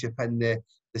sports leadership in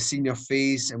the the senior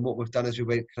phase. And what we've done is we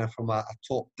went kind of from a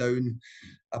top-down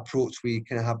approach. We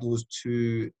kind of have those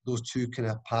two kind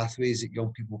of pathways that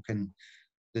young people can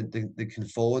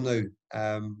follow now,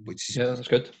 which is that's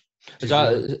good. Is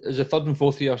the third and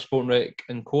fourth year sport and rec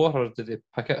in core, or did they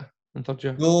pick it in third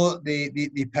year? No, they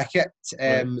pick it.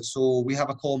 So we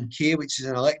have a column K, which is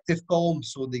an elective column.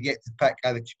 So they get to pick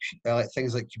either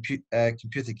things like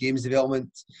computer games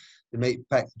development. They might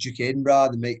pick Duke Edinburgh.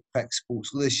 They might pick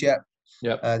sports leadership.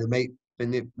 They might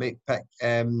pick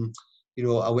a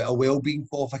wellbeing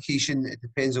qualification. It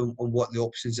depends on what the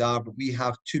options are. But we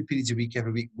have 2 periods a week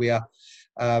every week where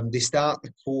they start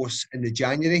the course in the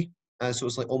January. So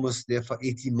it's like almost there for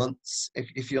 18 months,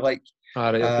 if you like.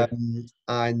 Okay.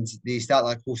 And they start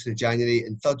that course in January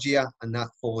in third year, and that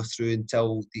follows through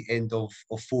until the end of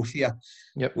fourth year,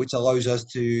 which allows us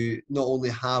to not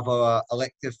only have our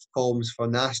elective columns for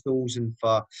nationals and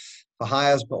for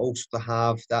hires, but also to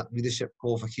have that leadership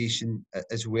qualification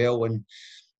as well. And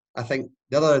I think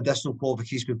the other additional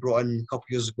qualification we brought in a couple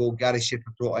of years ago, Gary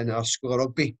Shepherd brought in our school of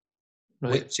rugby.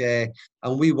 Which and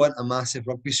we weren't a massive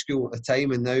rugby school at the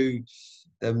time, and now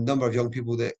the number of young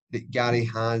people that Gary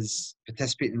has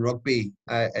participating in rugby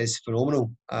is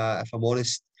phenomenal, if I'm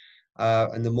honest.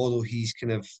 And the model he's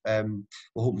kind of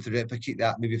we're hoping to replicate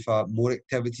that maybe for more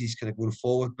activities kind of going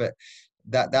forward. But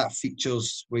that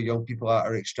features where young people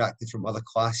are extracted from other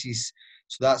classes,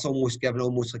 so that's almost given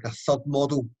almost like a third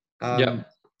model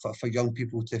for young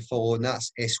people to follow, and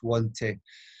that's S1 to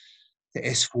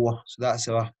S4. So that's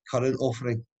our current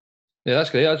offering. Yeah, that's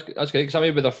great. That's great, because that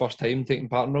may be their first time taking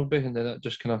part in rugby, and then it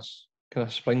just kind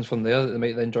of springs from there. They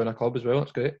might then join a club as well.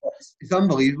 That's great. It's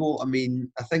unbelievable. I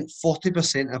mean, I think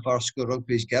 40% of our school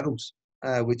rugby is girls,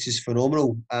 which is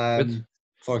phenomenal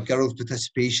for girls'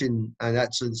 participation. And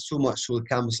actually, so much so the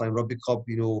Cambuslang Rugby Club,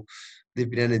 they've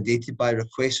been inundated by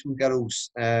requests from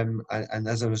girls, and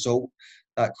as a result,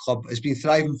 that club has been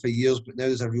thriving for years, but now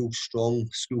there's a real strong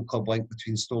school club link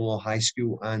between Stonelaw High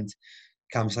School and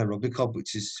Cambuslang Rugby Club,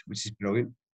 which is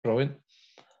brilliant. Brilliant.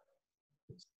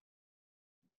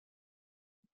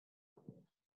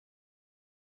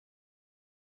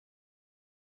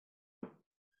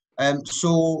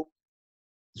 So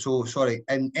sorry.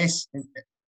 In S1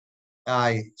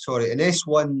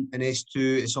 and S2,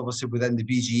 it's obviously within the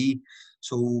BGE.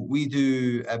 So we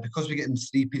do, because we get in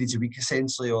 3 periods a week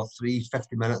essentially, or 3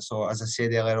 50 minutes, or as I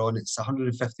said earlier on, it's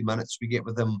 150 minutes we get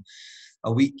with them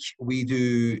a week. We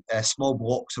do small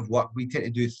blocks of work. We tend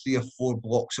to do 3 or 4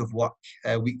 blocks of work,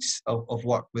 weeks of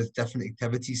work with different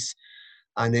activities.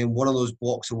 And then one of those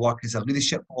blocks of work is a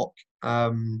leadership block.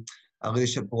 So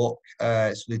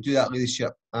they do that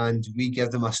leadership, and we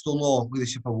give them a Stonelaw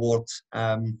Leadership Award,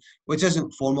 which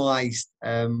isn't formalised.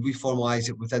 We formalise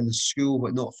it within the school,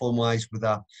 but not formalised with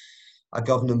a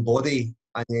governing body.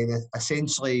 And then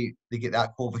essentially they get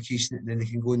that qualification, and then they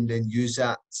can go and then use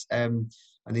that, and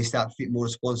they start to take more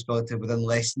responsibility within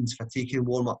lessons for taking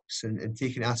warm-ups and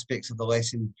taking aspects of the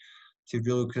lesson to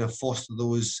really kind of foster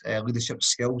those leadership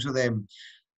skills with them.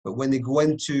 But when they go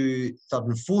into third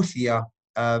and fourth year,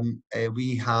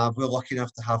 we're lucky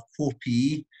enough to have core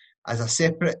PE as a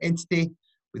separate entity.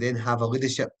 We then have a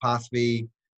leadership pathway.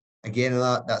 Again,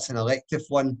 that's an elective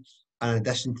one. And in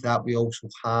addition to that, we also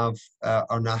have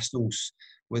our nationals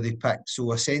where they pick.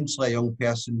 So essentially, a young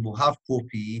person will have core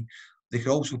PE. They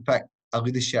can also pick a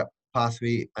leadership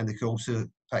pathway, and they can also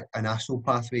pick a national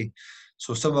pathway.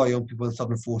 So some of our young people in third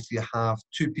and fourth year have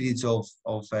 2 periods of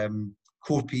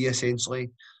core PE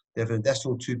essentially. They have an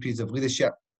additional 2 periods of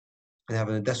leadership, and have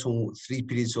an additional 3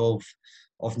 periods of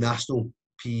national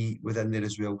PE within there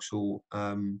as well. So,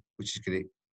 which is great.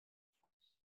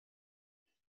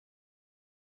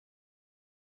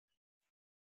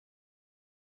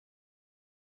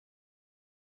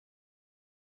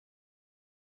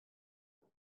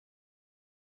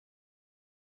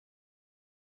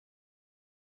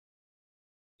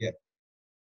 Yeah.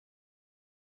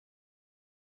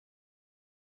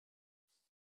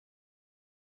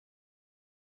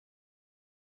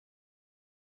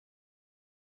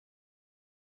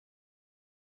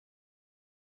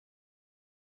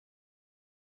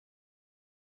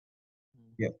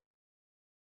 Yeah.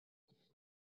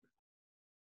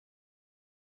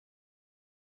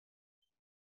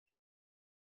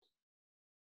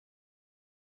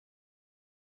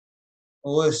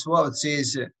 Well, so what I would say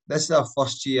is that this is our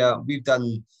first year. We've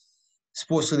done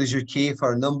Sports Leaders UK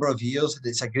for a number of years.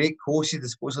 It's a great course. The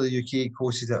Sports Leaders UK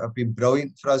courses that have been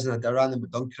brilliant for us, and I ran them at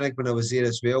Duncanrig when I was there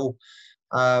as well.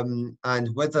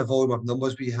 And with the volume of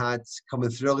numbers we had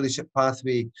coming through our leadership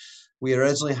pathway, we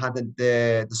originally had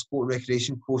the sport and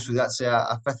recreation course. So that's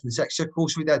a 5th and 6th year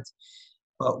course we did.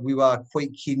 but we were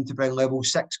quite keen to bring level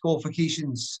 6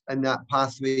 qualifications in that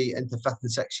pathway into 5th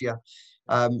and 6th year.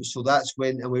 So that's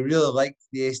when, and we really liked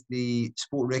the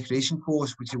sport and recreation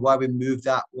course, which is why we moved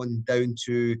that one down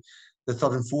to the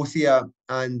 3rd and 4th year.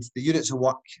 And the units of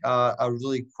work are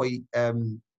really quite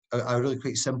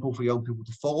simple for young people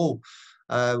to follow.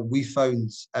 We found,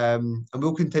 and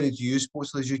we'll continue to use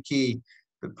Sports Village UK,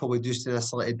 but probably just in a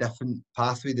slightly different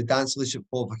pathway. The dance leadership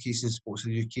qualifications, Sports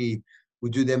Village UK, we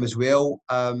do them as well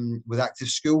with active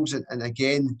schools, and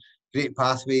again, great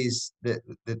pathways that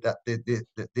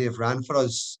they've ran for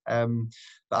us. But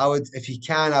I would, if you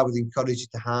can, I would encourage you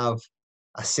to have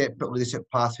a separate leadership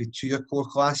pathway to your core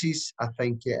classes. I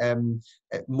think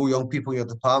more young people in your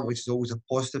department, which is always a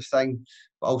positive thing,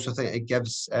 but I also think it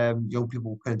gives young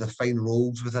people kind of defined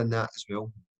roles within that as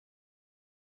well.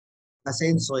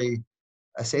 Essentially,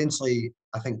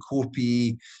 I think core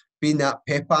PE, being that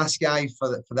PEPAS guy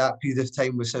for that period of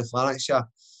time with South Lanarkshire,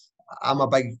 I'm a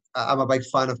big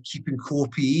fan of keeping core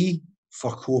PE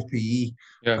for core PE.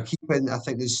 Yeah. I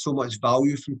think there's so much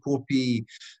value from core PE,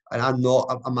 and I'm not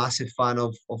a massive fan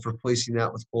of replacing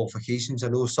that with qualifications. I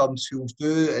know some schools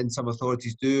do and some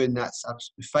authorities do, and that's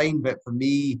absolutely fine. But for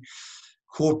me,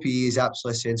 core PE is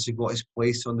absolutely essentially got its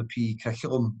place on the PE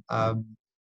curriculum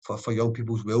for young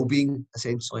people's well-being,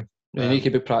 essentially. You need to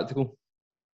keep it practical.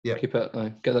 Yeah. Keep it,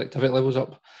 get the activity levels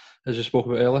up, as you spoke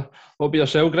about earlier. What about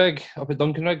yourself, Greg, up at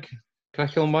Duncanrig,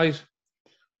 curriculum-wise?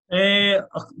 We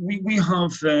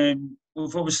have,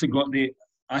 we've obviously got the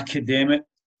academic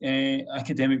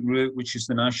route, which is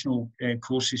the national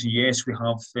courses. Yes, we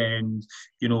have,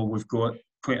 we've got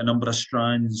quite a number of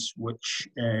strands, which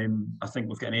I think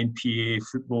we've got an NPA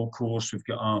football course. We've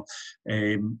got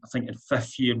I think in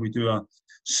 5th year we do a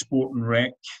sport and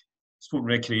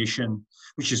recreation,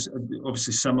 which is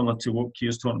obviously similar to what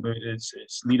Keir's talking about.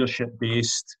 It's leadership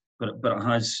based, but it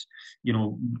has,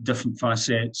 different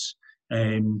facets.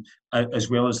 As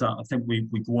well as that, I think we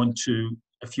go on to,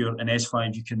 if you're in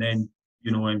S5, you can then,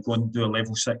 and go and do a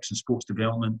level 6 in sports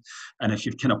development. And if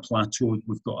you've kind of plateaued,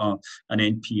 we've got an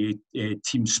NPA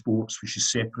team sports, which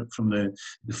is separate from the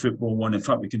football one. In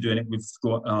fact, we can do it. We've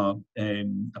got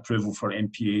approval for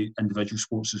NPA individual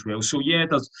sports as well. So yeah,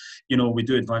 there's, we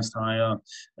do advanced higher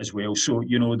as well. So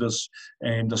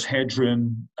there's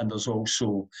headroom and there's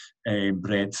also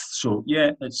breadth. So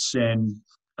yeah, it's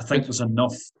I think there's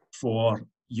enough for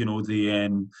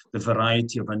the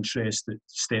variety of interest that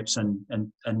steps in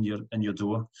your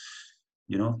door,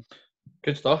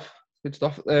 Good stuff.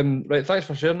 Right, thanks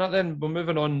for sharing that. Then we're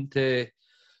moving on to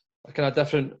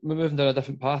we're moving down a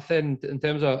different path. Then in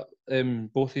terms of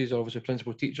both these are obviously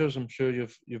principal teachers. I'm sure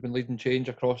you've been leading change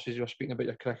across as you were speaking about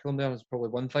your curriculum there. That's probably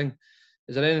one thing.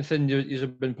 Is there anything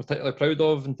you've been particularly proud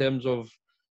of in terms of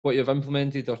what you've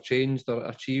implemented or changed or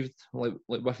achieved, like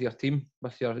with your team,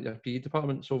 with your PE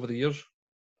departments over the years?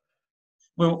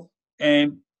 Well,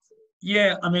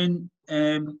 yeah, I mean,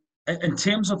 in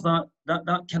terms of that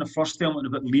kind of first element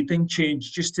about leading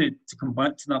change, just to come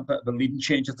back to that bit about leading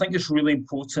change, I think it's really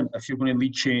important if you're going to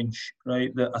lead change,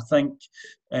 right? That I think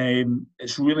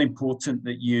it's really important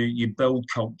that you build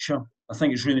culture. I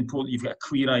think it's really important you've got a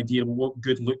clear idea of what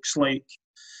good looks like.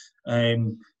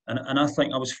 And I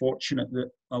think I was fortunate that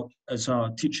as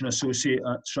a teaching associate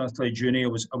at Strathclyde Uni, I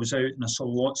was out and I saw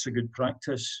lots of good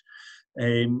practice.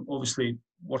 Obviously,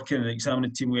 working in the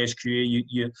examining team with SQA,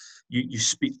 you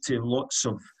speak to lots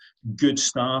of good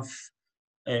staff,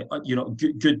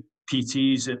 good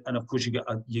PTs, and of course you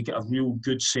get a real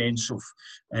good sense of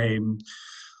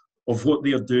what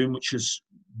they are doing, which is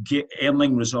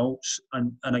earning results.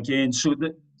 And again, so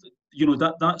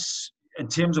that's in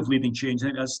terms of leading change. I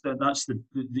think that's the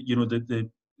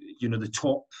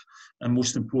top and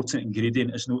most important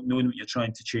ingredient is knowing what you're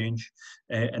trying to change,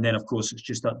 and then of course it's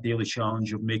just that daily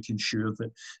challenge of making sure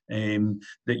that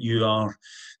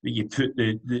you put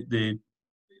the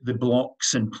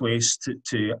blocks in place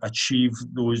to achieve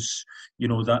those,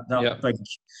 that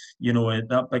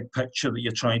big picture that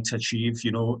you're trying to achieve,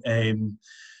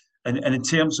 and in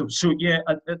terms of, so yeah,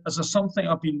 is there something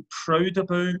I've been proud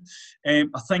about?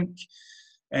 I think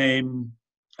I'm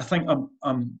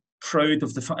proud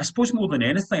of the fact, I suppose more than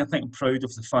anything, I think I'm proud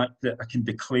of the fact that I can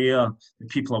declare the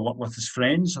people I work with as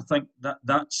friends. I think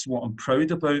that's what I'm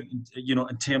proud about,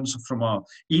 in terms of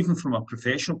even from a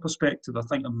professional perspective. I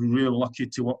think I'm really lucky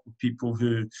to work with people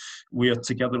who we are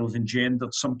together have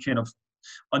engendered some kind of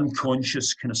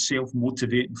unconscious kind of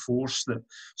self-motivating force that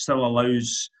still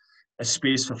allows a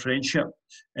space for friendship.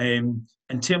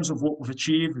 In terms of what we've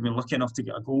achieved, we've been lucky enough to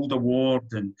get a gold award,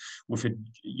 and we've had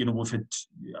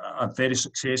a very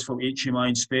successful HMI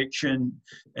inspection.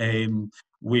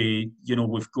 We've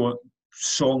got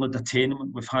solid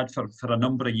attainment we've had for a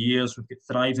number of years. We've got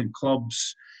thriving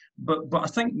clubs, but I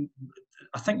think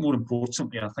more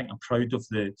importantly, I think I'm proud of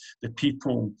the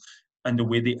people and the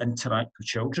way they interact with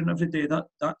children every day.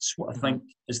 That's what I think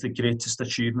is the greatest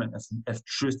achievement. If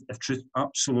truth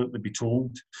absolutely be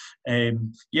told, I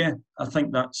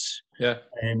think that's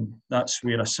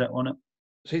where I sit on it.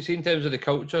 So, in terms of the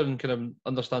culture and kind of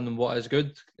understanding what is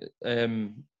good,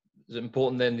 is it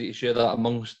important then that you share that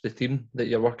amongst the team that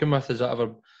you're working with? Has that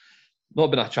ever not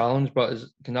been a challenge, but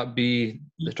can that be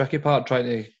the tricky part,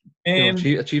 trying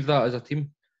to achieve that as a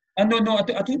team? I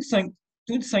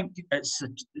don't think it's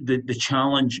the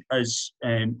challenge is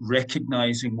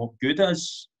recognising what good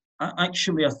is. I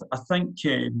think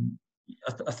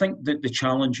that the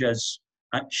challenge is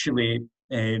actually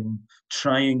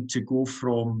trying to go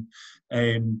from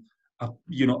a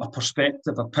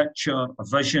perspective, a picture, a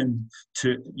vision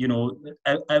to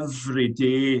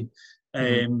everyday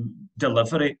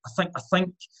delivery. I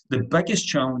think the biggest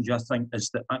challenge is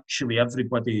that actually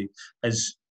everybody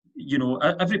is.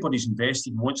 Everybody's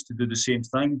invested and wants to do the same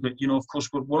thing, but of course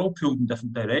we're all pulled in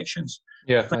different directions.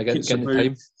 Yeah, I think it's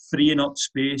about freeing up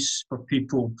space for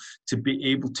people to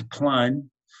be able to plan.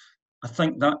 I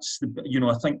think that's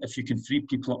I think if you can free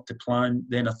people up to plan,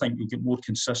 then I think you get more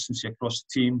consistency across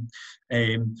the team.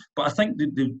 But I think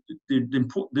the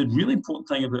really important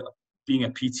thing about being a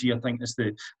PT, I think, is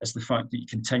the fact that you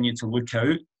continue to look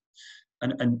out.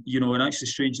 And actually,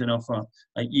 strangely enough,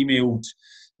 I emailed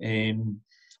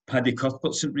Paddy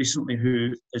Cuthbertson recently,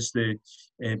 who is the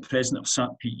president of SAT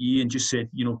PE, and just said,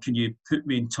 can you put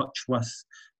me in touch with,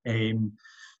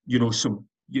 some.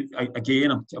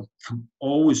 Again, I'm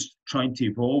always trying to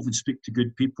evolve and speak to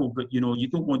good people, but you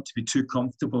don't want to be too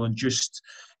comfortable and just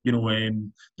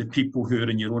the people who are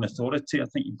in your own authority. I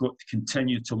think you've got to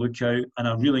continue to look out, and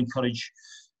I really encourage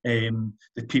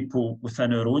the people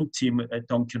within our own team at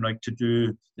Duncanrig to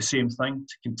do the same thing,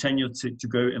 to continue to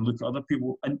go out and look at other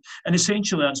people, and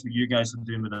essentially that's what you guys are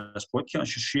doing with this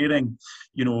podcast. You're sharing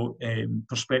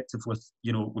perspective with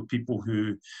with people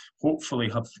who hopefully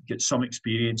have got some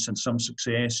experience and some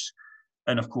success,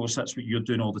 and of course that's what you're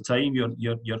doing all the time.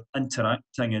 You're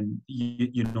interacting and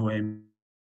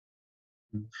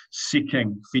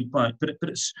seeking feedback, but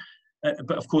it's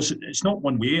but of course, it's not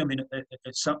one way. I mean,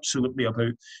 it's absolutely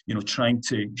about trying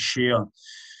to share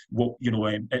what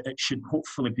it should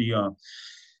hopefully be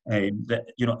that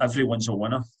everyone's a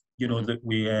winner. That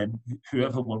we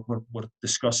whoever we're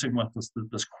discussing with,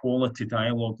 there's quality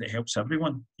dialogue that helps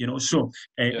everyone.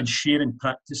 And sharing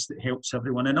practice that helps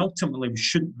everyone. And ultimately, we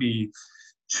shouldn't be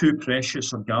too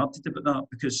precious or guarded about that,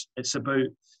 because it's about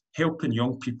helping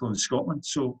young people in Scotland.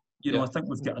 So. I think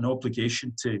we've got an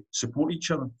obligation to support each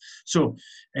other. So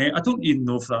I don't even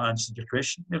know if that answered your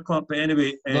question there, Clark, but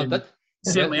anyway,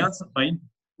 certainly answered mine.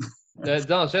 No, it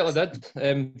certainly did.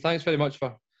 Thanks very much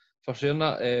for sharing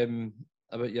that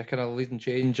about your kind of leading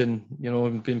change and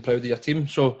being proud of your team.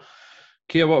 So,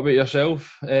 Keir, what about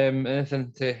yourself?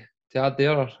 Anything to add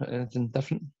there, or anything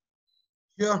different?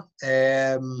 Sure.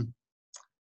 I'm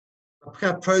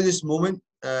kind of proudest moment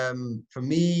for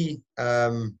me.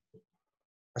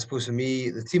 I suppose for me,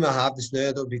 the team I have just now,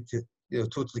 that'll be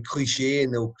totally cliche,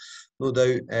 and they'll no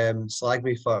doubt slag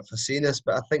me for saying this,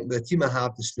 but I think the team I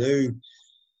have just now,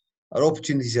 our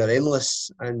opportunities are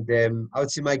endless, and I would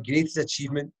say my greatest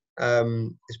achievement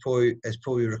is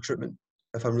probably recruitment.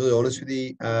 If I'm really honest with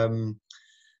you,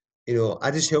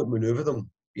 I just help manoeuvre them.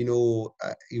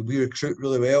 We recruit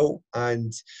really well,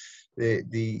 and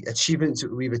the achievements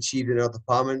that we've achieved in our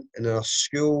department and in our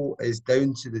school is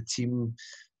down to the team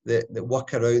that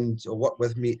work around or work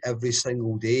with me every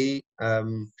single day.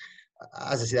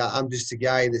 As I say, I'm just a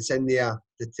guy that's in there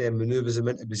that manoeuvres them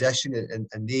into position,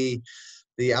 and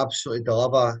they absolutely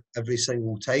deliver every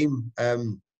single time.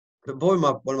 But probably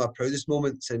one of my proudest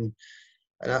moments, and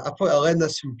I learned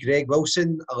this from Greig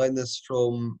Wilson, I learned this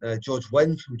from George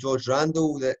Wynne, from George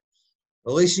Randall, that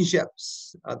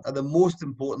relationships are the most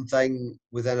important thing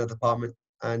within a department.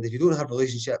 And if you don't have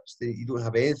relationships, then you don't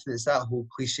have anything. It's that whole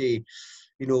cliche,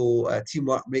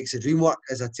 teamwork makes the dream work,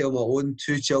 as I tell my own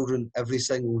two children every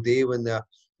single day when they're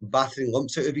battering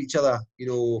lumps out of each other,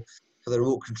 for the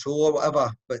remote control or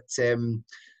whatever. But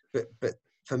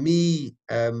for me,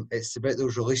 it's about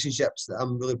those relationships that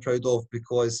I'm really proud of,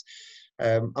 because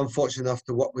I'm fortunate enough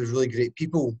to work with really great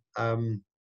people, and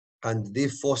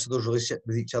they've fostered those relationships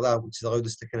with each other, which has allowed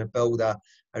us to kind of build a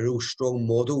real strong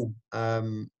model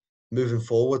moving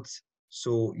forward.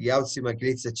 So I would say my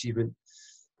greatest achievement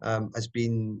has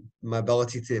been my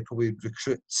ability to probably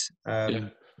recruit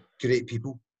great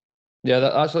people. Yeah,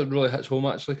 that really hits home,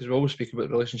 actually, because we always speak about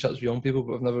relationships with young people,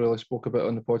 but we've never really spoke about it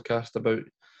on the podcast about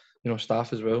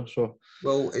staff as well. So,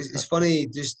 well, it's funny.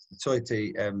 Just sorry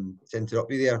to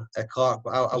interrupt you there, Clark.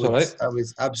 But I would right. I would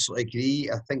absolutely agree.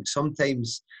 I think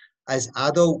sometimes as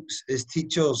adults, as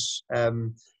teachers, I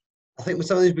think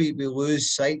sometimes we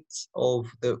lose sight of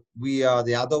that we are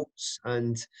the adults,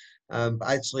 and but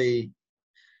actually,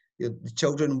 the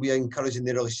children, we are encouraging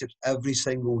their relationships every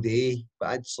single day. But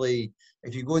actually,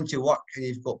 if you go into work and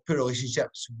you've got poor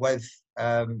relationships with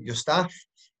your staff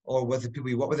or with the people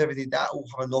you work with every day, that will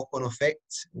have a knock-on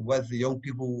effect with the young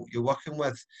people you're working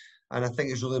with. And I think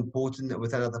it's really important that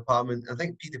within a department, I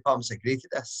think P departments are great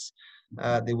at this.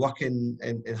 They work in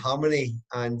harmony.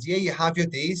 And yeah, you have your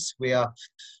days where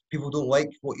people don't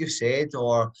like what you've said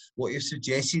or what you've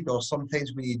suggested, or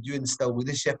sometimes when you do instill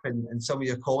leadership in some of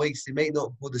your colleagues, they might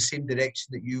not go the same direction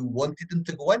that you wanted them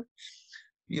to go in.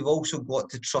 You've also got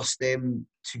to trust them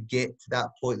to get to that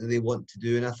point that they want to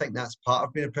do. And I think that's part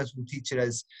of being a principal teacher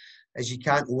is you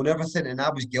can't own everything. And I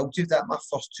was guilty of that my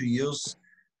first 2 years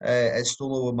at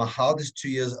Stonelaw were my hardest 2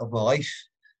 years of my life.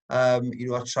 I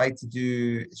tried to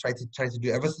do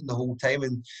everything the whole time,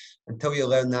 and until you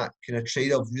learn that kind of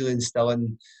trade of really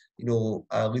instilling,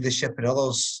 leadership in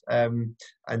others, and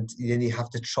then you have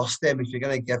to trust them. If you're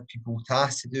going to give people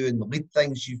tasks to do and lead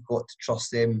things, you've got to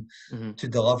trust them to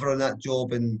deliver on that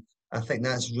job. And I think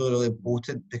that's really, really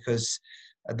important because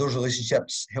those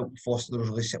relationships help foster those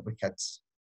relationships with kids.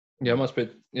 Yeah, it must be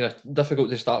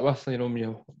difficult to start with.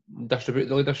 You distribute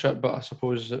the leadership, but I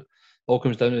suppose it all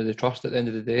comes down to the trust at the end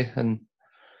of the day, and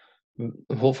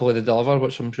hopefully they deliver,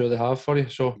 which I'm sure they have for you.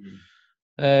 So,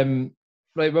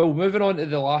 right, well, moving on to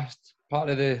the last part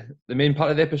of the main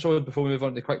part of the episode before we move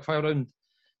on to the quickfire round.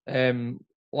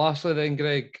 Lastly, then,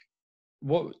 Greg,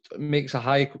 what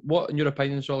in your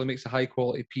opinion, Solly, makes a high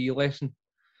quality PE lesson?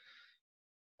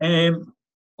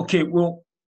 Okay, well,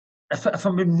 if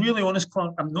I'm being really honest,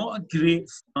 Clark, I'm not a great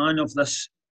fan of this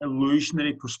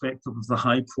illusionary perspective of the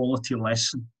high quality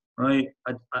lesson, right?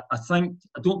 I think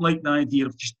I don't like the idea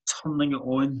of just turning it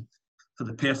on for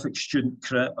the perfect student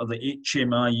crit or the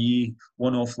HMIE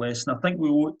one-off lesson. I think we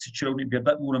owe it to children to be a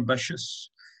bit more ambitious.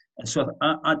 And so,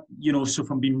 so if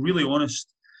I'm being really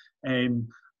honest, I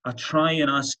try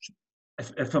and ask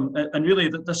if I'm, and really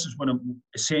this is when I'm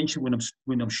essentially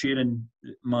when I'm sharing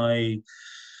my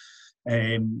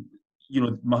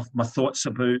my thoughts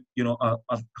about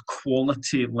a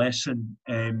quality lesson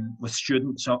with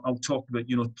students. I'll talk about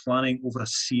planning over a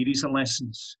series of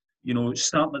lessons.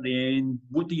 Starting at the end,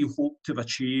 what do you hope to have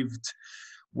achieved?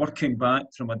 Working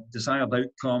back from a desired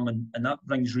outcome, and that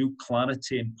brings real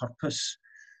clarity and purpose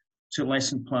to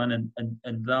lesson plan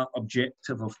and that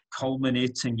objective of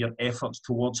culminating your efforts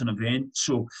towards an event.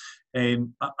 So I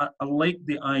like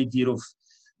the idea of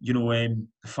the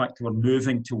fact that we're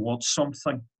moving towards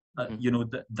something.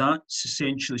 That's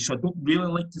essentially. So I don't really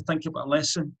like to think about a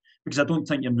lesson because I don't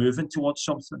think you're moving towards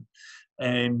something.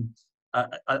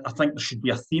 I think there should be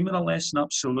a theme in a lesson,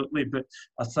 absolutely, but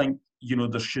I think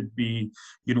there should be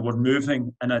we're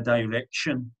moving in a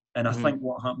direction. And I think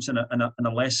what happens in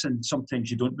a lesson,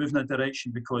 sometimes you don't move in a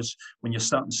direction because when you're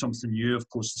starting something new, of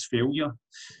course, it's failure.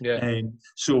 Yeah.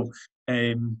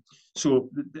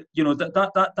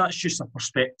 That's just a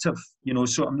perspective.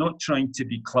 So I'm not trying to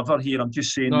be clever here. I'm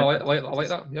just saying. No, I like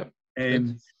that. Yeah.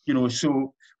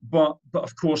 But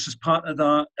of course, as part of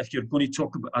that, if you're going to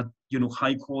talk about a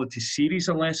high quality series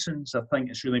of lessons, I think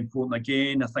it's really important.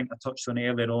 Again, I think I touched on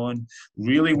earlier on,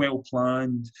 really well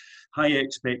planned, high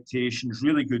expectations,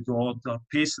 really good order,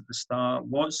 pace at the start,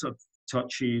 lots of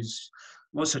touches,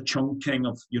 lots of chunking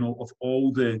of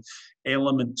all the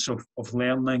elements of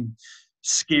learning,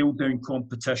 scaled down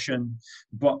competition.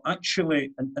 But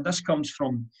actually, and this comes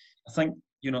from, I think,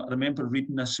 I remember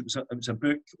reading this. It was a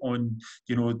book on,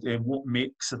 what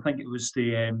makes. I think it was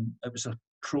a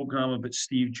program about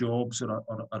Steve Jobs or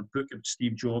a book about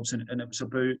Steve Jobs, and it was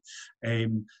about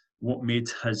what made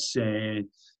his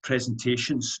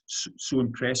presentations so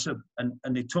impressive. And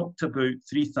they talked about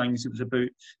three things. It was about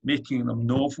making them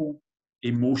novel,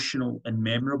 emotional, and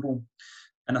memorable.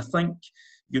 And I think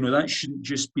that shouldn't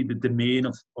just be the domain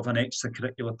of an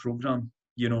extracurricular program.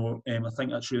 I think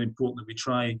that's really important that we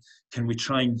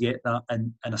try and get that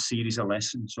in a series of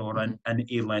lessons or in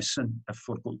a lesson, if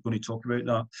we're going to talk about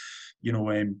that,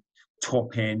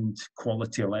 top end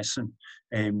quality lesson.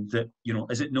 That,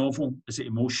 is it novel? Is it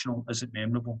emotional? Is it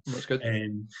memorable? That's good.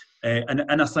 And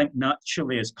I think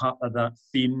naturally, as part of that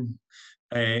theme,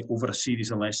 over a series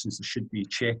of lessons, there should be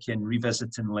check-in,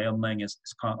 revisiting learning as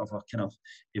part of a kind of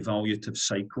evaluative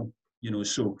cycle.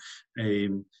 So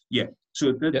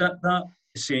that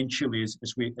essentially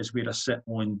is where I sit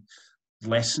on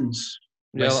lessons.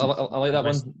 Yeah, I like that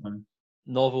one.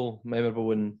 Novel,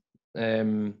 memorable, and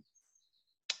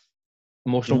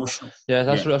Emotional. Yeah,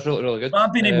 that's really, really good. But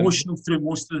I've been emotional through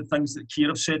most of the things that Keir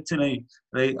have said tonight.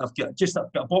 Right, I've got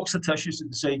a box of tissues at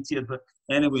the side here, but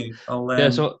anyway,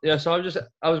 I'll. So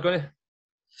I was going to.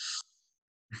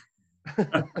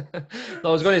 I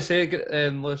was going to say,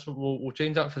 listen, we'll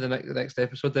change that for the next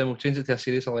episode. Then we'll change it to a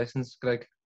series of lessons, Greg.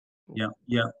 Yeah.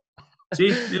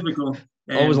 See, there we go.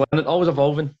 Always learning, always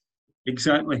evolving.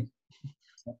 Exactly.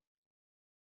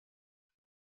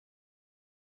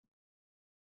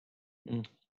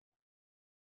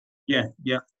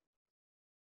 Yeah.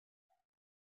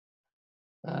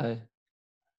 Aye.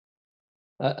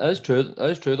 That is true. That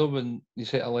is true though. When you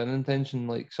set a learning intention,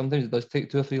 like sometimes it does take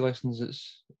 2 or 3 lessons.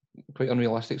 It's quite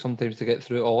unrealistic sometimes to get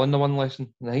through it all in the one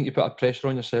lesson. And I think you put a pressure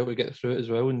on yourself to get through it as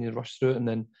well, and you rush through it, and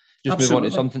then just Absolutely.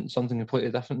 move on to something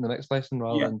completely different in the next lesson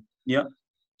rather than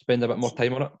spend a bit more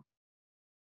time on it.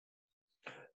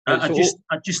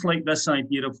 I just like this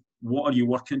idea of what are you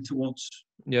working towards.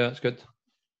 Yeah, it's good.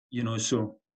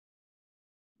 So.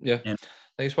 Yeah.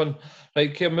 Nice one.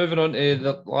 Right, Keir, moving on to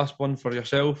the last one for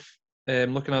yourself.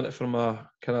 Looking at it from a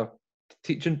kind of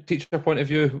teacher point of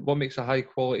view, what makes a high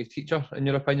quality teacher in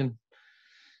your opinion?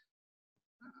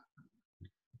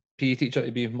 PE teacher,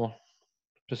 to be more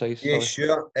precise. Yeah,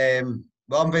 sure.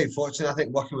 Well, I'm very fortunate. I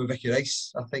think working with Vicky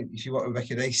Rice. I think if you work with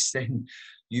Vicky Rice, then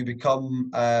you become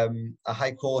a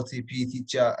high quality PE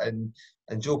teacher. And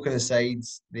joking aside,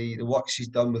 the work she's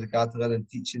done with regard to learning,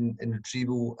 teaching, and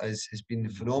retrieval has been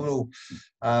phenomenal.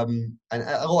 And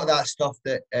a lot of that stuff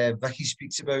that Vicky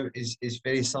speaks about is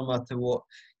very similar to what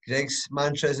Greg's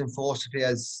mantra is and philosophy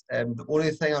is. The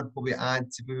only thing I'd probably add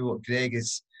to what Greg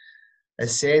has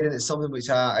said, and it's something which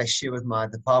I share with my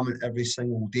department every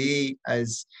single day,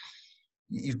 is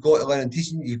you've got learning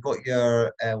teaching, you've got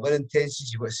your learning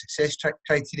intentions, you've got success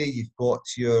criteria, you've got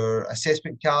your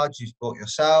assessment cards, you've got your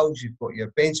SALs, you've got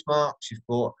your benchmarks, you've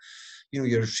got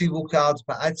your retrieval cards.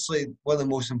 But actually, one of the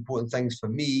most important things for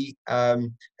me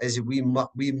is that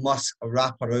we must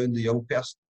wrap around the young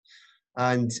person,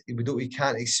 and we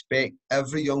can't expect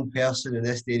every young person in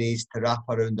this day and age to wrap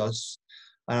around us.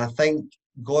 And I think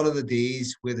gone are the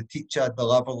days where the teacher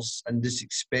delivers and just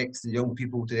expects the young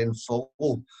people to then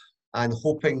follow, and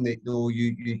hoping that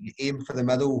you aim for the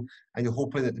middle, and you're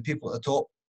hoping that the people at the top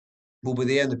will be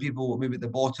there and the people maybe at the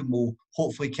bottom will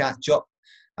hopefully catch up.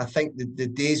 I think the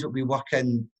days that we work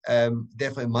in,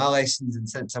 definitely in my lessons and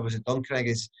since I was at Duncanrig,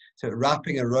 is sort of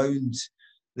wrapping around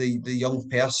the young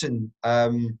person.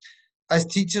 As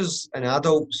teachers and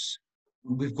adults,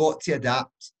 we've got to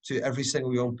adapt to every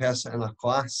single young person in our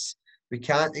class. We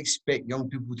can't expect young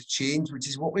people to change, which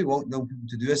is what we want young people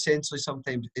to do essentially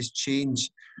sometimes, is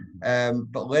change.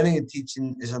 But learning and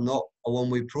teaching is not a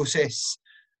one-way process.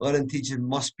 Learning and teaching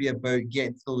must be about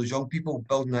getting to know those young people,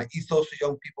 building that ethos with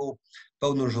young people,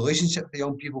 building those relationships with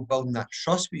young people, building that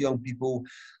trust with young people.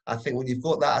 I think when you've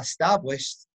got that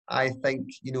established, I think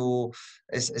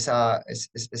it's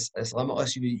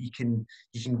limitless. You can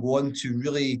go on to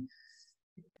really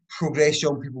progress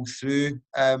young people through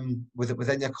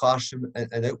within your classroom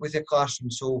and out with your classroom.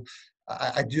 So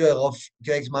I love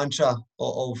Greg's mantra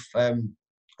of having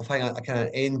a kind of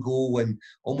end goal and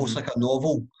almost like a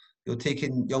novel,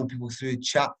 taking young people through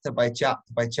chapter by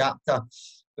chapter by chapter.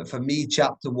 But for me,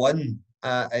 chapter 1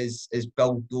 is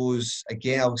build those,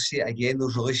 again, I'll say it again,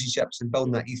 those relationships and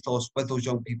building that ethos with those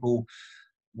young people.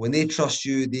 When they trust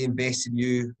you, they invest in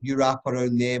you, you wrap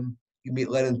around them, you make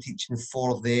learning and teaching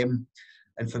for them.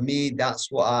 And for me, that's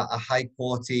what a high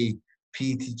quality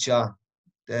PE teacher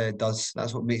does.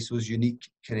 That's what makes those unique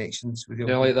connections with you.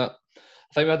 Yeah, I like that.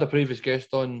 I think we had a previous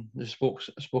guest on who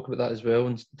spoke about that as well,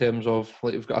 in terms of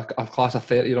like we've got a class of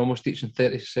 30, you're almost teaching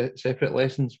 30 separate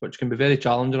lessons, which can be very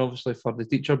challenging obviously for the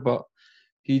teacher, but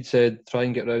he'd said try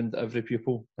and get around every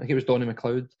pupil. I think it was Donny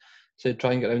McLeod said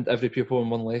try and get around every pupil in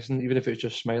one lesson, even if it's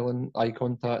just smiling, eye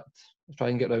contact, try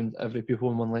and get around every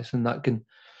pupil in one lesson. That can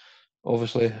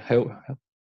obviously help.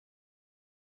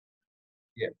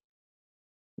 Yeah.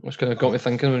 It's kind of got me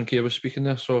thinking when Keir was speaking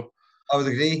there. So I would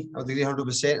agree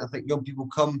 100%. I think young people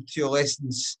come to your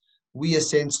lessons. We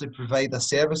essentially provide a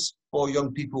service for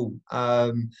young people.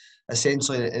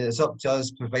 Essentially, and it's up to us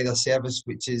to provide a service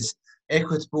which is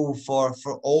equitable for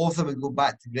all of them. And go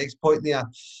back to Greg's point there,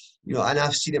 and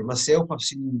I've seen it myself. I've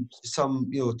seen some,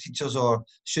 teachers or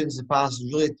students in the past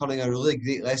really turning a really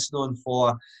great lesson on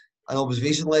for an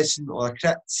observation lesson or a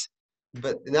crit.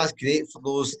 And that's great for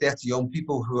those 30 young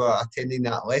people who are attending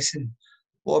that lesson.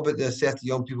 What about the 30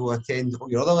 young people who attend all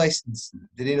your other lessons?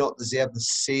 Do they not deserve the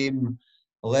same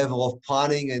level of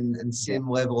planning and same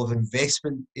level of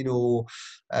investment, you know,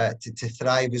 to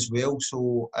thrive as well.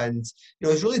 So, and you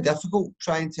know, it's really difficult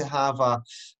trying to have a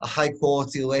high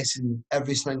quality lesson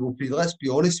every single period. Let's be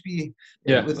honest with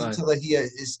you, with each other here,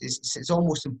 it's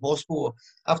almost impossible.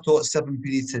 I've taught 7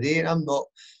 periods today, and I'm not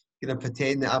going to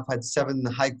pretend that I've had 7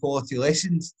 high quality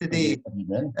lessons today.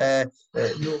 No. I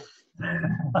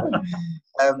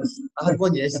had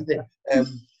one yesterday.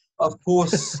 Of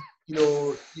course, you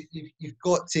know, you've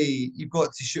got to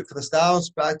shoot for the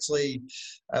stars. But actually,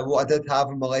 what I did have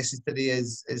in my lessons today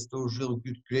is those really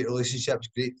good, great relationships,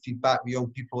 great feedback with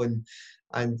young people, and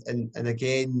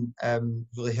again,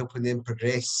 really helping them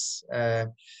progress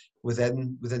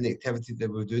within the activity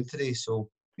that we're doing today. So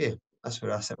yeah, that's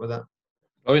where I sit with that.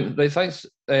 Brilliant. Right, thanks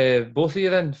both of you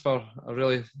then for a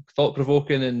really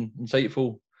thought-provoking and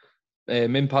insightful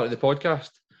main part of the podcast.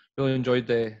 Really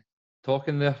enjoyed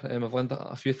talking there. I've learned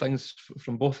a few things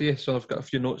from both of you, so I've got a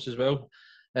few notes as well.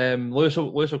 Lewis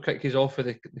will kick us off with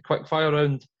the quick fire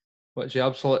round, which he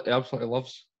absolutely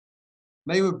loves.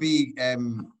 Mine would be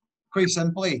quite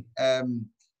simply,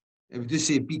 it would just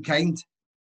say be kind.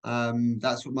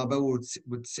 That's what my Bill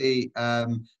would say. A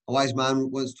wise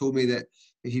man once told me that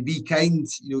if you be kind,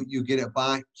 you get it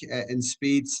back in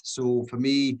spades. So for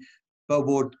me,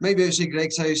 billboard, maybe outside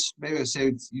Greg's house, maybe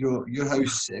outside your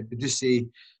house, but just say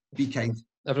be kind.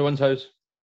 Everyone's house.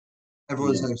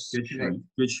 Everyone's house.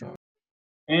 Good shot.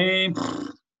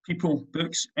 People,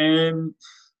 books.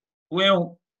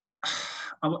 Well,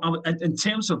 in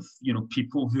terms of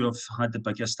people who have had the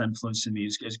biggest influence in me,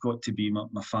 it's got to be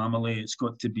my family. It's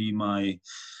got to be my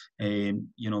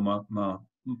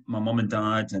my mum and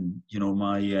dad, and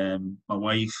my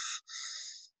wife,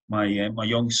 my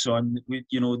young son.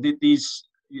 These,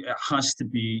 it has to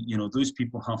be, those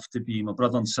people have to be my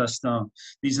brother and sister.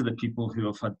 These are the people who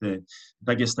have had the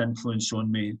biggest influence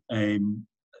on me.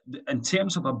 In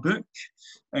terms of a book,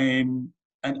 and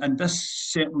this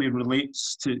certainly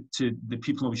relates to the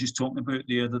people I was just talking about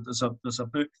there, that there's a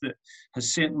book that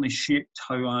has certainly shaped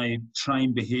how I try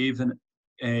and behave,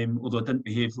 and although I didn't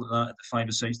behave like that at the 5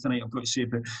 Asides tonight, I've got to say,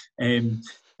 but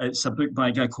it's a book by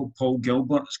a guy called Paul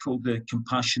Gilbert. It's called The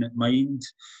Compassionate Mind.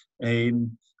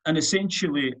 And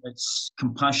essentially, it's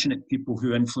compassionate people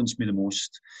who influence me the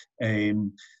most.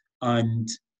 And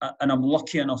I'm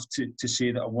lucky enough to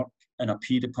say that I work in a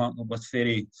PE department with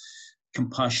very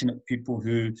compassionate people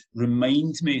who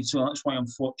remind me. So that's why I'm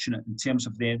fortunate in terms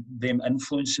of them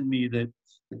influencing me. The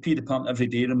PE department every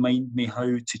day remind me how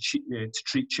to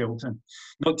treat children.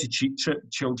 Not to cheat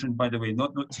children, by the way,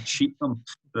 not to cheat them,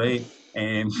 right?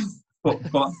 But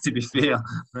to be fair, right,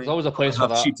 there's always a place for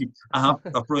that. I've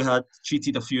probably had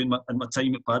cheated a few in my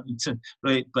time at badminton,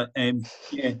 right? But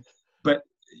yeah, but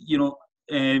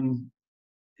and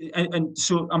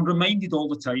so I'm reminded all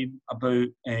the time about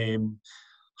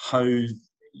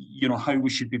how we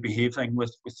should be behaving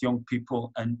with young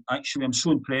people. And actually, I'm so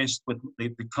impressed with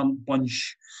the current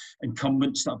bunch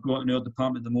incumbents that I've got in our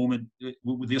department at the moment,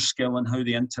 with their skill and how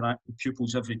they interact with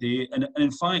pupils every day. And in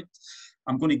fact,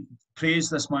 I'm going to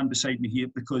praise this man beside me here,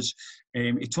 because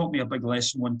he taught me a big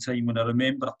lesson one time when I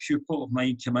remember a pupil of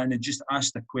mine came in and just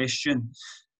asked a question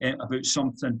about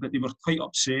something, but they were quite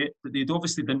upset, but they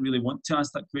obviously didn't really want to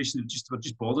ask that question. They were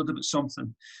just bothered about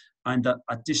something, and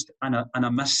I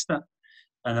missed it.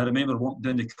 And I remember walking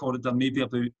down the corridor, maybe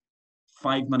about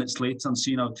 5 minutes later, and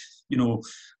seeing a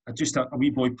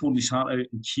wee boy pouring his heart out,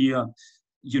 and Keir,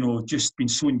 just been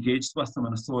so engaged with him,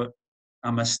 and I thought, I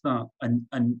missed that. And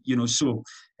so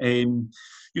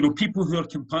people who are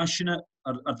compassionate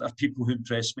are people who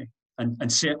impress me,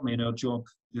 and certainly in our job,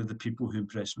 they're the people who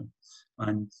impress me.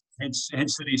 And hence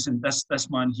the reason this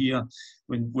man here,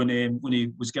 when he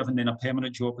was given then a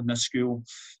permanent job in this school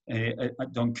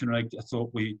at Duncanrig, I thought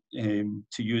we, to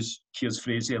use Keir's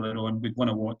phrase earlier on, we'd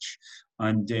want to watch.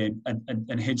 And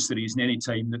hence the reason, any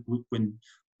time that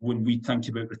when we think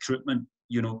about recruitment,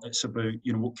 it's about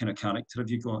what kind of character have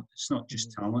you got. It's not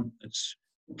just talent; it's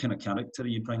what kind of character are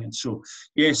you bringing. So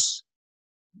yes,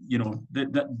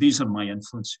 these are my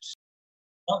influences.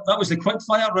 That was the quick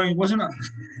fire round, wasn't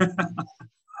it?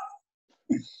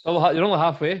 You're only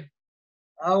halfway.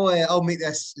 I'll make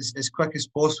this as quick as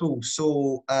possible.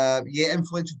 So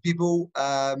influential people,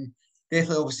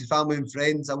 definitely, obviously, family and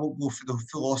friends. I won't go for the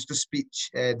full Oscar speech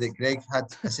that Greg had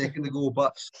a second ago,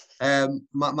 but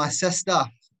my sister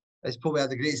has probably had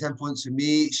the greatest influence on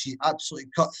me. She's absolutely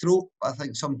cutthroat. I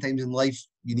think sometimes in life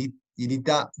you need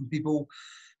that from people.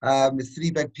 The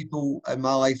 3 big people in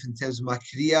my life in terms of my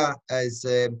career has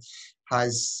been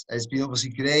obviously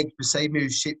Greg beside me, who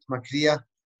shaped my career.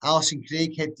 Alison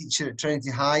Craig, head teacher at Trinity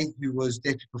High, who was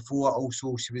deputy before.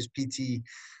 Also, she was PT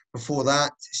Before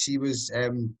that, she was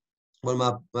one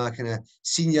of my kind of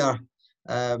senior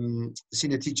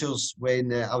teachers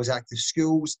when I was active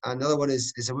schools. And another one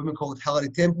is a woman called Hilary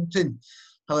Templeton.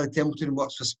 Hilary Templeton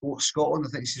works for Sports Scotland. I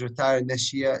think she's retiring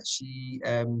this year. She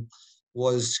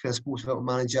was kind of sports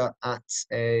development manager at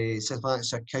South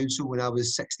Lanarkshire Council when I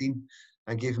was 16,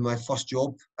 and gave me my first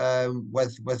job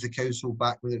with the council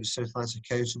back when it was South Lanarkshire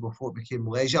Council before it became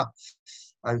Leisure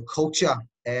and Culture.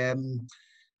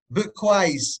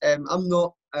 Book-wise, I'm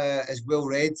not as well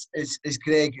read as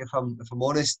Greig, if I'm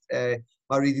honest.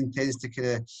 My reading tends to kind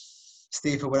of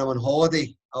stay for when I'm on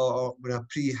holiday or when I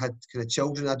had kind of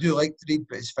children. I do like to read,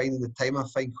 but it's finding the time I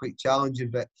find quite challenging.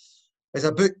 But there's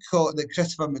a book that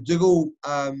Christopher McDougall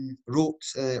wrote.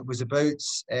 It was about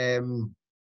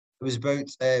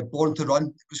Born to Run.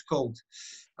 It was called.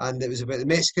 And it was about the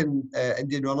Mexican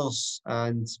Indian runners,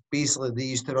 and basically they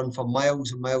used to run for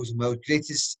miles and miles and miles,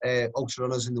 greatest ultra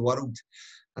runners in the world,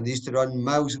 and they used to run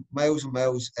miles and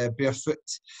miles barefoot.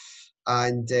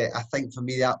 And I think for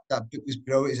me that book was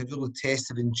brilliant. It's a real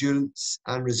test of endurance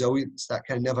and resilience, that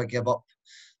kind of never give up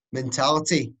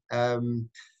mentality.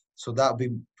 So that would be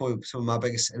probably some of my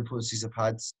biggest influences I've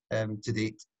had to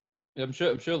date. Yeah, I'm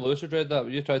sure Lewis had read that.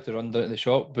 But you tried to run down to the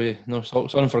shop with no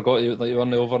socks on and forgot you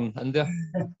were over in India.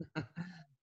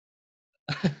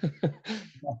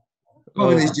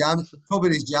 Probably his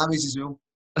jammies as well.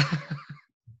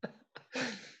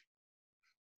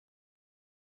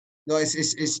 No,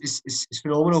 it's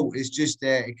phenomenal. It's just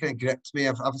it kind of gripped me.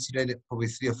 I've obviously read it probably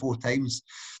 3 or 4 times.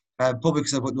 Probably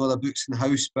because I've got no other books in the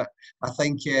house, but I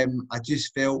think I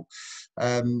just felt,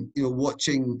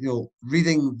 watching,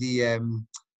 reading the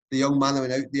young man that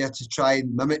went out there to try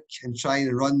and mimic and try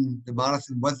and run the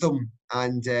marathon with them,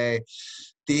 and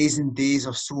days and days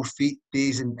of sore feet,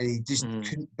 and he just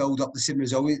couldn't build up the same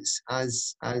resilience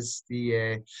as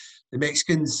the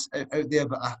Mexicans out there.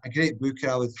 But a great book,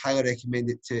 and I would highly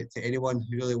recommend it to anyone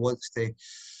who really wants to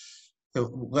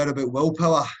learn about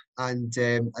willpower and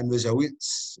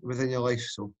resilience within your life.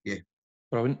 So yeah,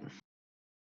 brilliant.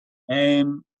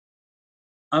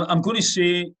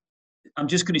 I'm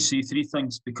just going to say 3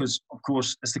 things because, of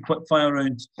course, it's the quickfire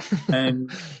round.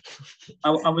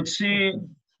 I would say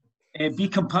be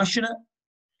compassionate.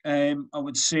 I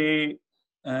would say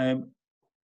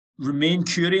remain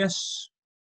curious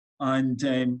and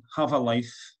have a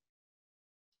life.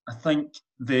 I think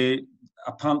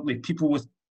apparently people with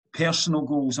personal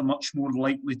goals are much more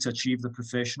likely to achieve the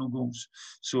professional goals.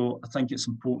 So I think it's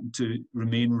important to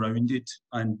remain rounded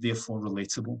and therefore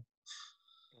relatable.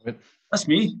 Right. That's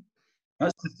me.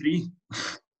 That's the 3.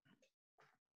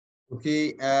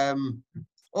 Okay.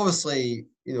 Obviously,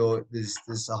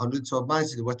 there's 100, so I've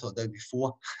managed to whittle it down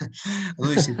before. I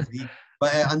know you said 3,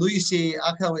 but I know you say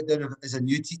I kind of went down as a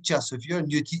new teacher. So if you're a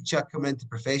new teacher coming into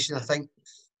profession, I think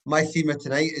my theme of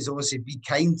tonight is obviously be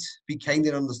kind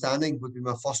and understanding would be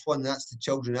my first one. That's to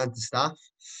children and to staff.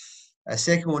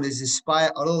 Second one is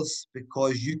inspire others,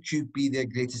 because you could be their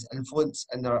greatest influence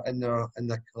in their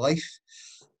life.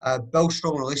 Build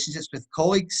strong relationships with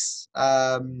colleagues.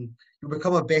 You'll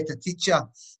become a better teacher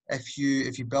if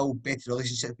you build better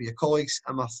relationships with your colleagues.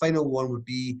 And my final one would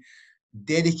be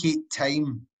dedicate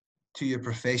time to your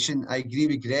profession. I agree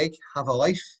with Greig, have a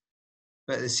life,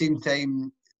 but at the same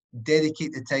time,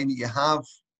 dedicate the time that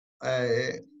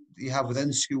you have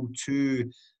within school to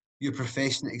your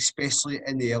profession, especially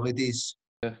in the early days.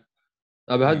 Yeah.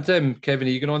 We had Kevin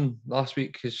Egan on last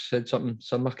week. He said something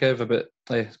similar, Keir, about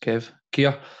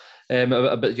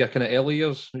your kind of early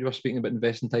years. You were speaking about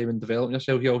investing time and developing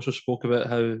yourself. He also spoke about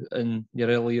how in your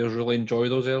early years, really enjoy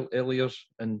those early years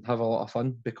and have a lot of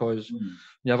fun, because when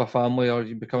you have a family or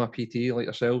you become a PT like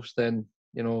yourselves, then,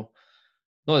 not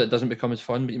that it doesn't become as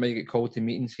fun, but you might get called to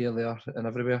meetings here, there and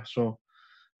everywhere. So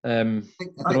I don't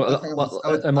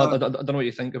know what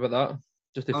you think about that.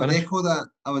 Just to finish.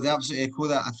 I would absolutely echo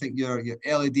that. I think your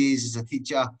early days as a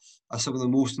teacher are some of the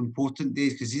most important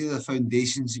days, because these are the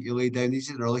foundations that you lay down.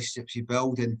 These are the relationships you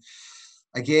build. And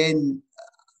again,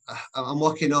 I'm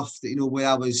lucky enough that where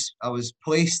I was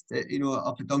placed,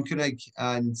 up at Duncanrig,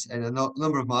 and a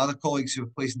number of my other colleagues who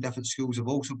were placed in different schools have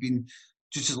also been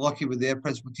just as lucky with their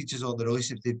principal teachers or the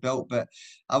relationships they built. But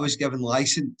I was given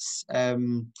license,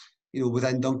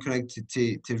 within Duncanrig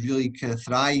to really kind of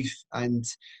thrive, and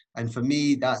for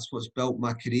me, that's what's built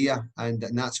my career, and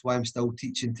that's why I'm still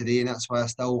teaching today, and that's why I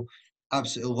still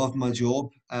absolutely love my job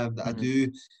that I do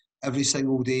every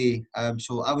single day.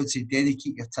 So I would say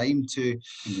dedicate your time to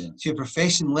your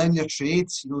profession, learn your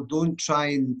trades. Don't try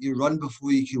and run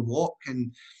before you can walk.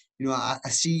 And I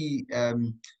see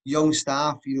young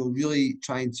staff, really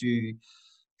trying to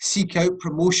seek out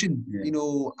promotion,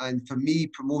 and for me,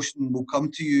 promotion will come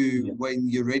to you when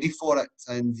you're ready for it,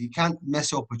 and you can't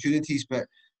miss opportunities. But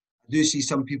I do see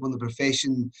some people in the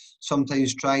profession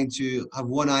sometimes trying to have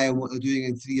one eye on what they're doing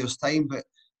in 3 years' time, but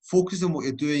focus on what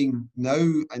you're doing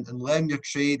now and learn your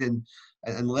trade and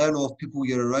learn off people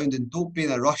you're around, and don't be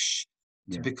in a rush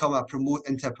to become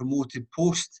into a promoted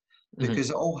post, because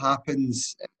it all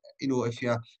happens. If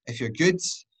you're good,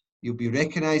 you'll be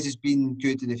recognised as being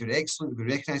good, and if you're excellent, you'll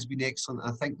be recognised as being excellent.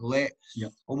 I think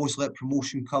almost let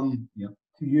promotion come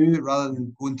to you rather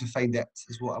than going to find it,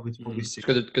 is what I would probably say.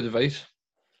 It's good advice.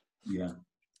 Yeah.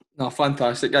 No,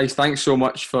 fantastic, guys. Thanks so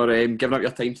much for giving up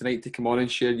your time tonight to come on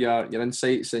and share your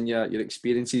insights and your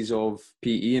experiences of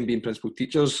PE and being principal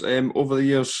teachers over the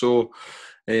years. So,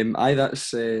 that's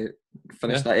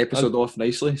finished that episode off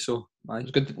nicely. So,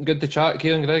 it's good to chat,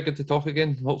 Keir and Greg. Good to talk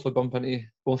again. Hopefully bump into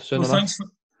both soon enough.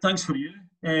 Thanks for you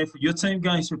for your time,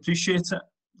 guys. Appreciate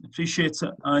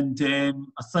it. And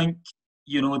I think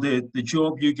the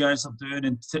job you guys are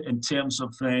doing in terms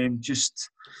of just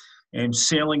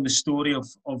selling the story of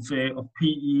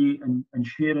PE and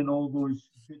sharing all those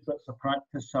good bits of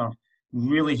practice are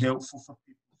really helpful for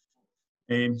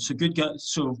people. So good, guys.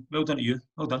 So well done to you.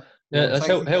 Well done. Yeah,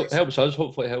 it helps us.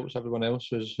 Hopefully, it helps everyone else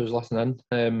who's listening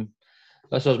in.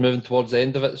 This is moving towards the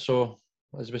end of it. So,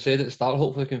 as we said at the start,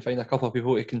 hopefully we can find a couple of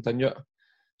people to continue it.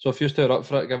 So if you're still up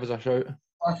for it, give us a shout.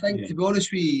 I think, to be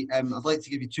honest with you, I'd like to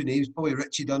give you two names, probably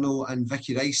Richie Dunno and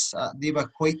Vicky Rice. They were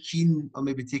quite keen on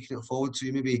maybe taking it forward, so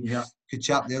you maybe could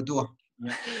chat their door.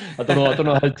 Yeah. I don't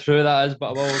know how true that is, but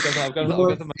I will. I'll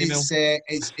give them an email.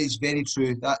 It's very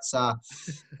true. That's a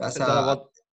word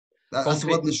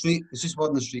in the street. It's just a word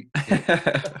in the street.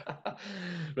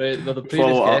 Right, they're the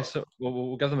previous guests.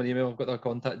 We'll give them an email. I've got their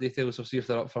contact details. We'll see if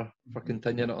they're up for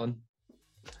continuing it on.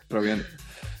 Brilliant.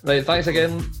 Right, thanks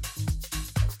again.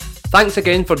 Thanks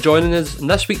again for joining us in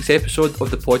this week's episode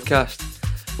of the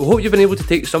podcast. We hope you've been able to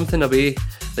take something away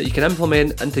that you can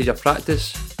implement into your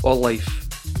practice or life.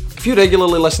 If you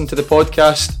regularly listen to the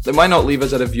podcast, then why not leave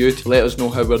us a review to let us know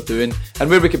how we're doing and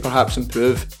where we can perhaps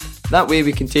improve. That way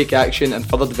we can take action and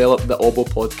further develop the AWBOE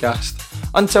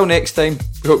podcast. Until next time,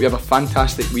 we hope you have a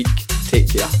fantastic week.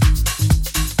 Take care.